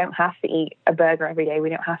 We don't have to eat a burger every day, we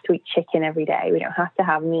don't have to eat chicken every day, we don't have to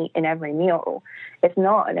have meat in every meal. It's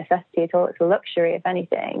not a necessity at all, it's a luxury if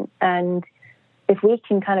anything. And if we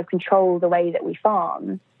can kind of control the way that we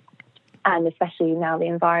farm, and especially now the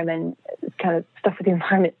environment, kind of stuff with the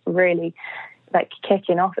environment's really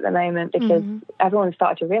kicking off at the moment, because everyone's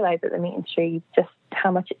started to realize that the meat industry, just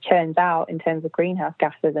how much it churns out in terms of greenhouse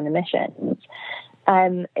gases and emissions,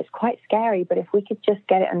 it's quite scary. But if we could just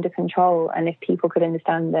get it under control, and if people could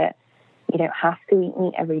understand that you don't have to eat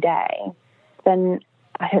meat every day, then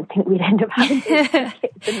I don't think we'd end up having to.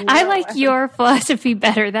 I like your philosophy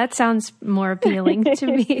better. That sounds more appealing to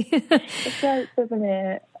me. It does, doesn't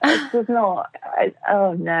it? It was not.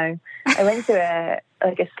 Oh no! I went to a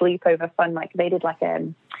sleepover fun. They did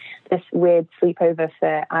this weird sleepover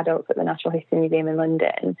for adults at the Natural History Museum in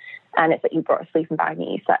London, and it's you brought a sleeping bag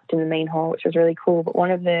and you slept in the main hall, which was really cool. But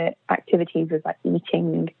one of the activities was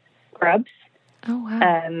eating grubs. Oh wow!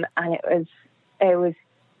 And it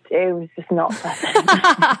was just not pleasant.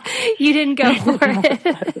 You didn't go for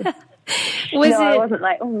it. I wasn't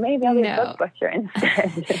maybe I'll be a bug butcher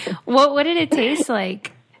instead. What did it taste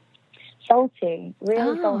like? Salty,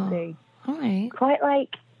 really salty. All right. Quite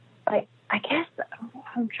I guess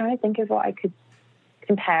I'm trying to think of what I could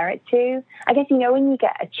compare it to. I guess when you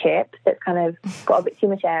get a chip that's kind of got a bit too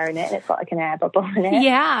much air in it and it's got an air bubble in it.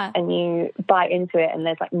 Yeah. And you bite into it and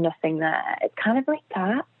there's nothing there. It's kind of like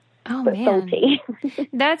that. Oh, but man. Salty.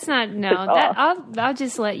 That's not, no. I'll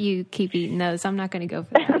just let you keep eating those. I'm not going to go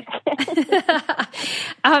for that.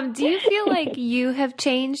 Do you feel like you have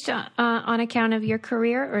changed on account of your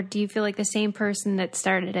career, or do you feel like the same person that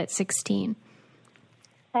started at 16?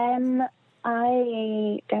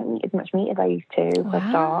 I don't eat as much meat as I used to. Wow. For a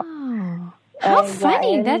start. How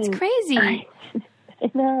funny. That's crazy.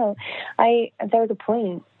 No. There was a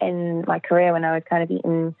point in my career when I was kind of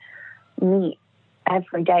eating meat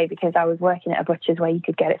every day because I was working at a butcher's where you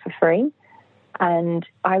could get it for free. And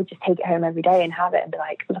I would just take it home every day and have it and be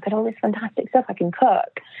like, look at all this fantastic stuff I can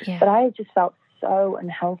cook. Yeah. But I just felt so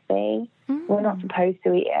unhealthy. We're not supposed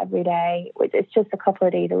to eat it every day. It's just a couple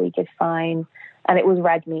of days a week is fine. And it was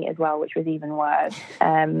red meat as well, which was even worse.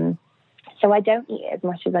 So I don't eat it as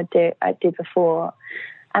much as I did before.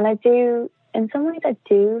 And in some ways I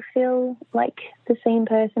do feel like the same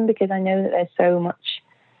person because I know that there's so much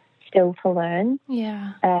still to learn.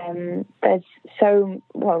 Yeah.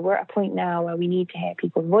 We're at a point now where we need to hear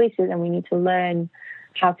people's voices and we need to learn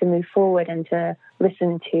how to move forward and to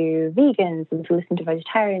listen to vegans and to listen to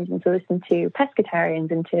vegetarians and to listen to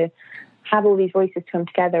pescatarians and to have all these voices come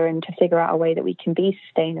together and to figure out a way that we can be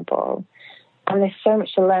sustainable. And there's so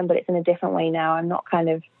much to learn, but it's in a different way now. I'm not kind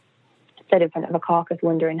of stood in front of a carcass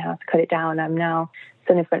wondering how to cut it down. I'm now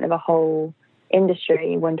stood in front of a whole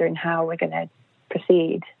industry wondering how we're going to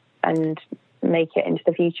proceed and make it into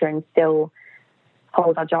the future and still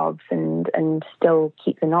hold our jobs and still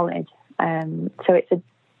keep the knowledge. So it's a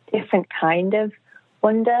different kind of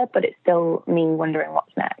wonder, but it's still me wondering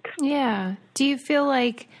what's next. Yeah. Do you feel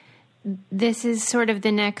like this is sort of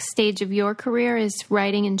the next stage of your career, is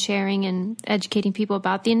writing and sharing and educating people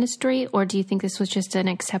about the industry, or do you think this was just an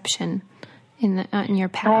exception in your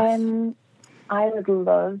path? I would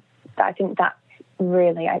love that. I think that's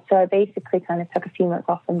really, so I basically kind of took a few months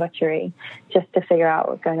off from butchery just to figure out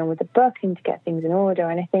what's going on with the book and to get things in order.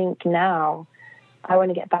 And I think now I want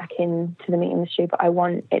to get back into the meat industry, but I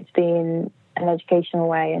want it to be in an educational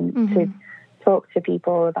way and to talk to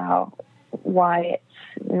people about why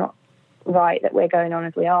it's not right that we're going on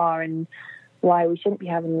as we are and why we shouldn't be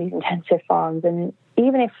having these intensive farms. And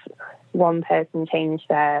even if one person changed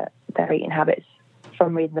their eating habits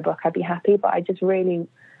from reading the book, I'd be happy. But I just really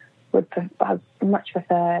I'd much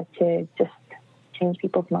prefer to just change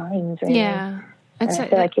people's minds, really. Yeah. And I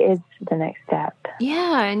feel like it is the next step.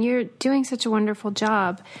 Yeah, and you're doing such a wonderful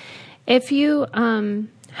job. If you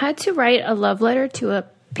had to write a love letter to a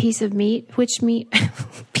piece of meat, which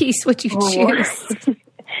piece would you choose?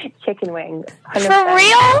 Chicken wings. 100%. For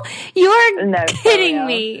real? You're kidding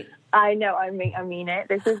me. I know. I mean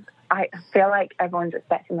it. I feel like everyone's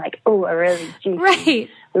expecting like, oh, a really juicy,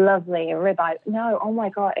 lovely ribeye. No, oh my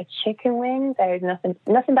God, a chicken wing. There is nothing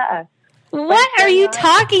better. What are you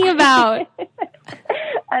talking about?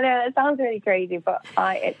 I know that sounds really crazy, but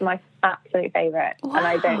it's my absolute favorite, and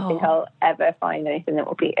I don't think I'll ever find anything that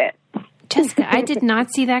will beat it. Jessica, I did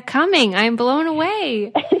not see that coming. I'm blown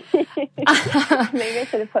away. Maybe I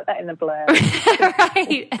should have put that in the blurb.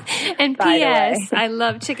 Right. And P.S. I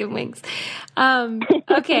love chicken wings.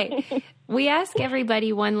 Okay. We ask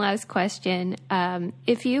everybody one last question.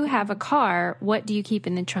 If you have a car, what do you keep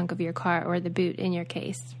in the trunk of your car or the boot in your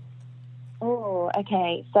case? Oh,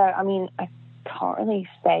 okay. So, I mean, I can't really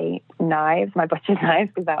say knives, my butcher knives,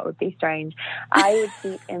 because that would be strange. I would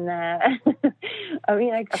keep in there. I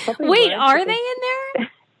mean, I probably Wait, are they in there?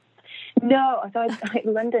 No. So,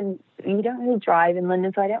 London, you don't really drive in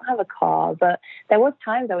London, so I don't have a car. But there was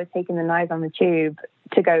times I was taking the knives on the tube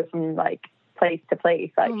to go from, like, place to place,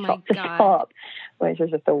 like shop to shop, which was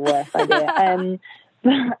just the worst idea.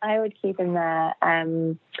 But I would keep in there.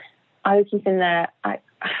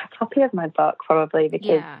 A copy of my book, probably,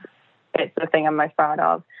 because it's the thing I'm most proud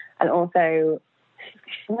of. And also,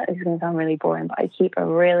 this is going to sound really boring, but I keep a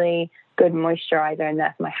really good moisturizer in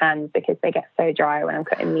there for my hands because they get so dry when I'm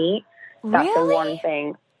cutting meat. That's the one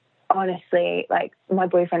thing. Honestly, like, my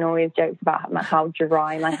boyfriend always jokes about how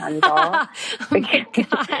dry my hands are.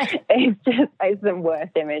 It's the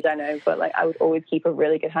worst image, I know, but, like, I would always keep a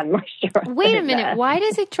really good hand moisturizer. Wait a minute. Why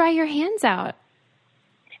does it dry your hands out?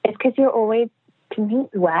 It's because you're always,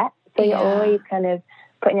 meat's wet, so you're always kind of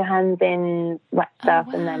putting your hands in wet stuff,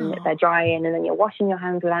 and then they're drying, and then you're washing your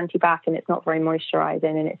hands with anti-bac, and it's not very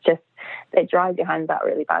moisturizing, and it dries your hands out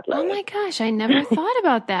really badly. Oh my gosh, I never thought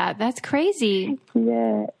about that. That's crazy.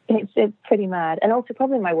 Yeah, it's pretty mad. And also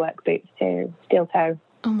probably my work boots too, steel toe.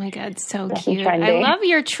 Oh my God, so cute. I love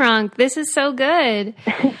your trunk. This is so good.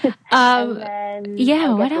 And then,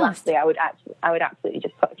 what else? Lastly, I would absolutely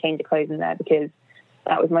just put a change of clothes in there because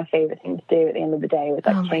that was my favorite thing to do at the end of the day, was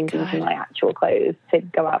like changing to my actual clothes to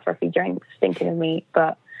go out for a few drinks, thinking of meat.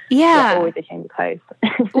 But always a change of clothes.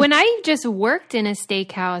 When I just worked in a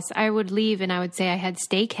steakhouse, I would leave and I would say I had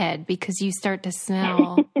steak head because you start to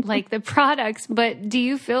smell like the products. But do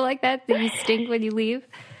you feel like that you stink when you leave?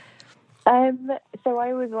 So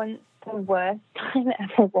I was the worst time it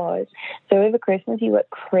ever was. So over Christmas, you work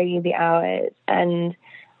crazy hours, and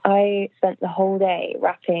I spent the whole day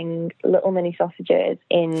wrapping little mini sausages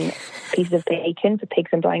in pieces of bacon for pigs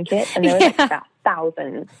and blankets, and there were like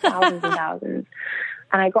thousands and thousands.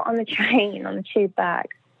 And I got on the train, on the tube back,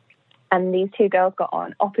 and these two girls got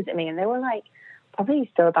on opposite me, and they were like probably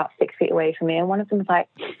still about 6 feet away from me, and one of them was like,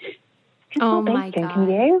 "Oh my God, can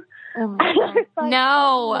you?" Oh my God. Like,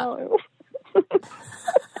 no.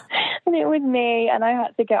 And it was me, and I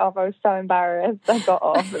had to get off. I was so embarrassed. I got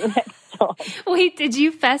off at the next stop. Wait, did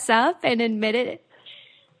you fess up and admit it?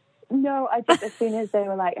 No, I just, as soon as they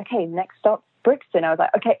were like, okay, next stop, Brixton, I was like,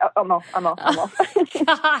 okay, I'm off. God,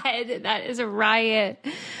 that is a riot.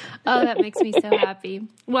 Oh, that makes me so happy.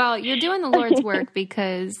 Well, you're doing the Lord's work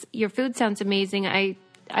because your food sounds amazing. I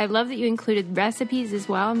love that you included recipes as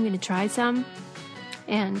well. I'm going to try some.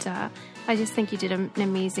 And I just think you did an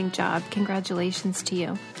amazing job. Congratulations to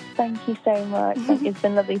you. Thank you so much. It's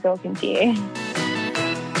been lovely talking to you.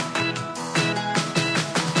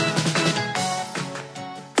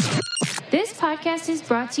 This podcast is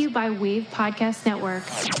brought to you by Wave Podcast Network.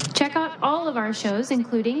 Check out all of our shows,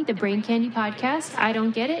 including the Brain Candy Podcast, I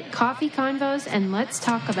Don't Get It, Coffee Convos, and Let's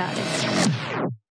Talk About It.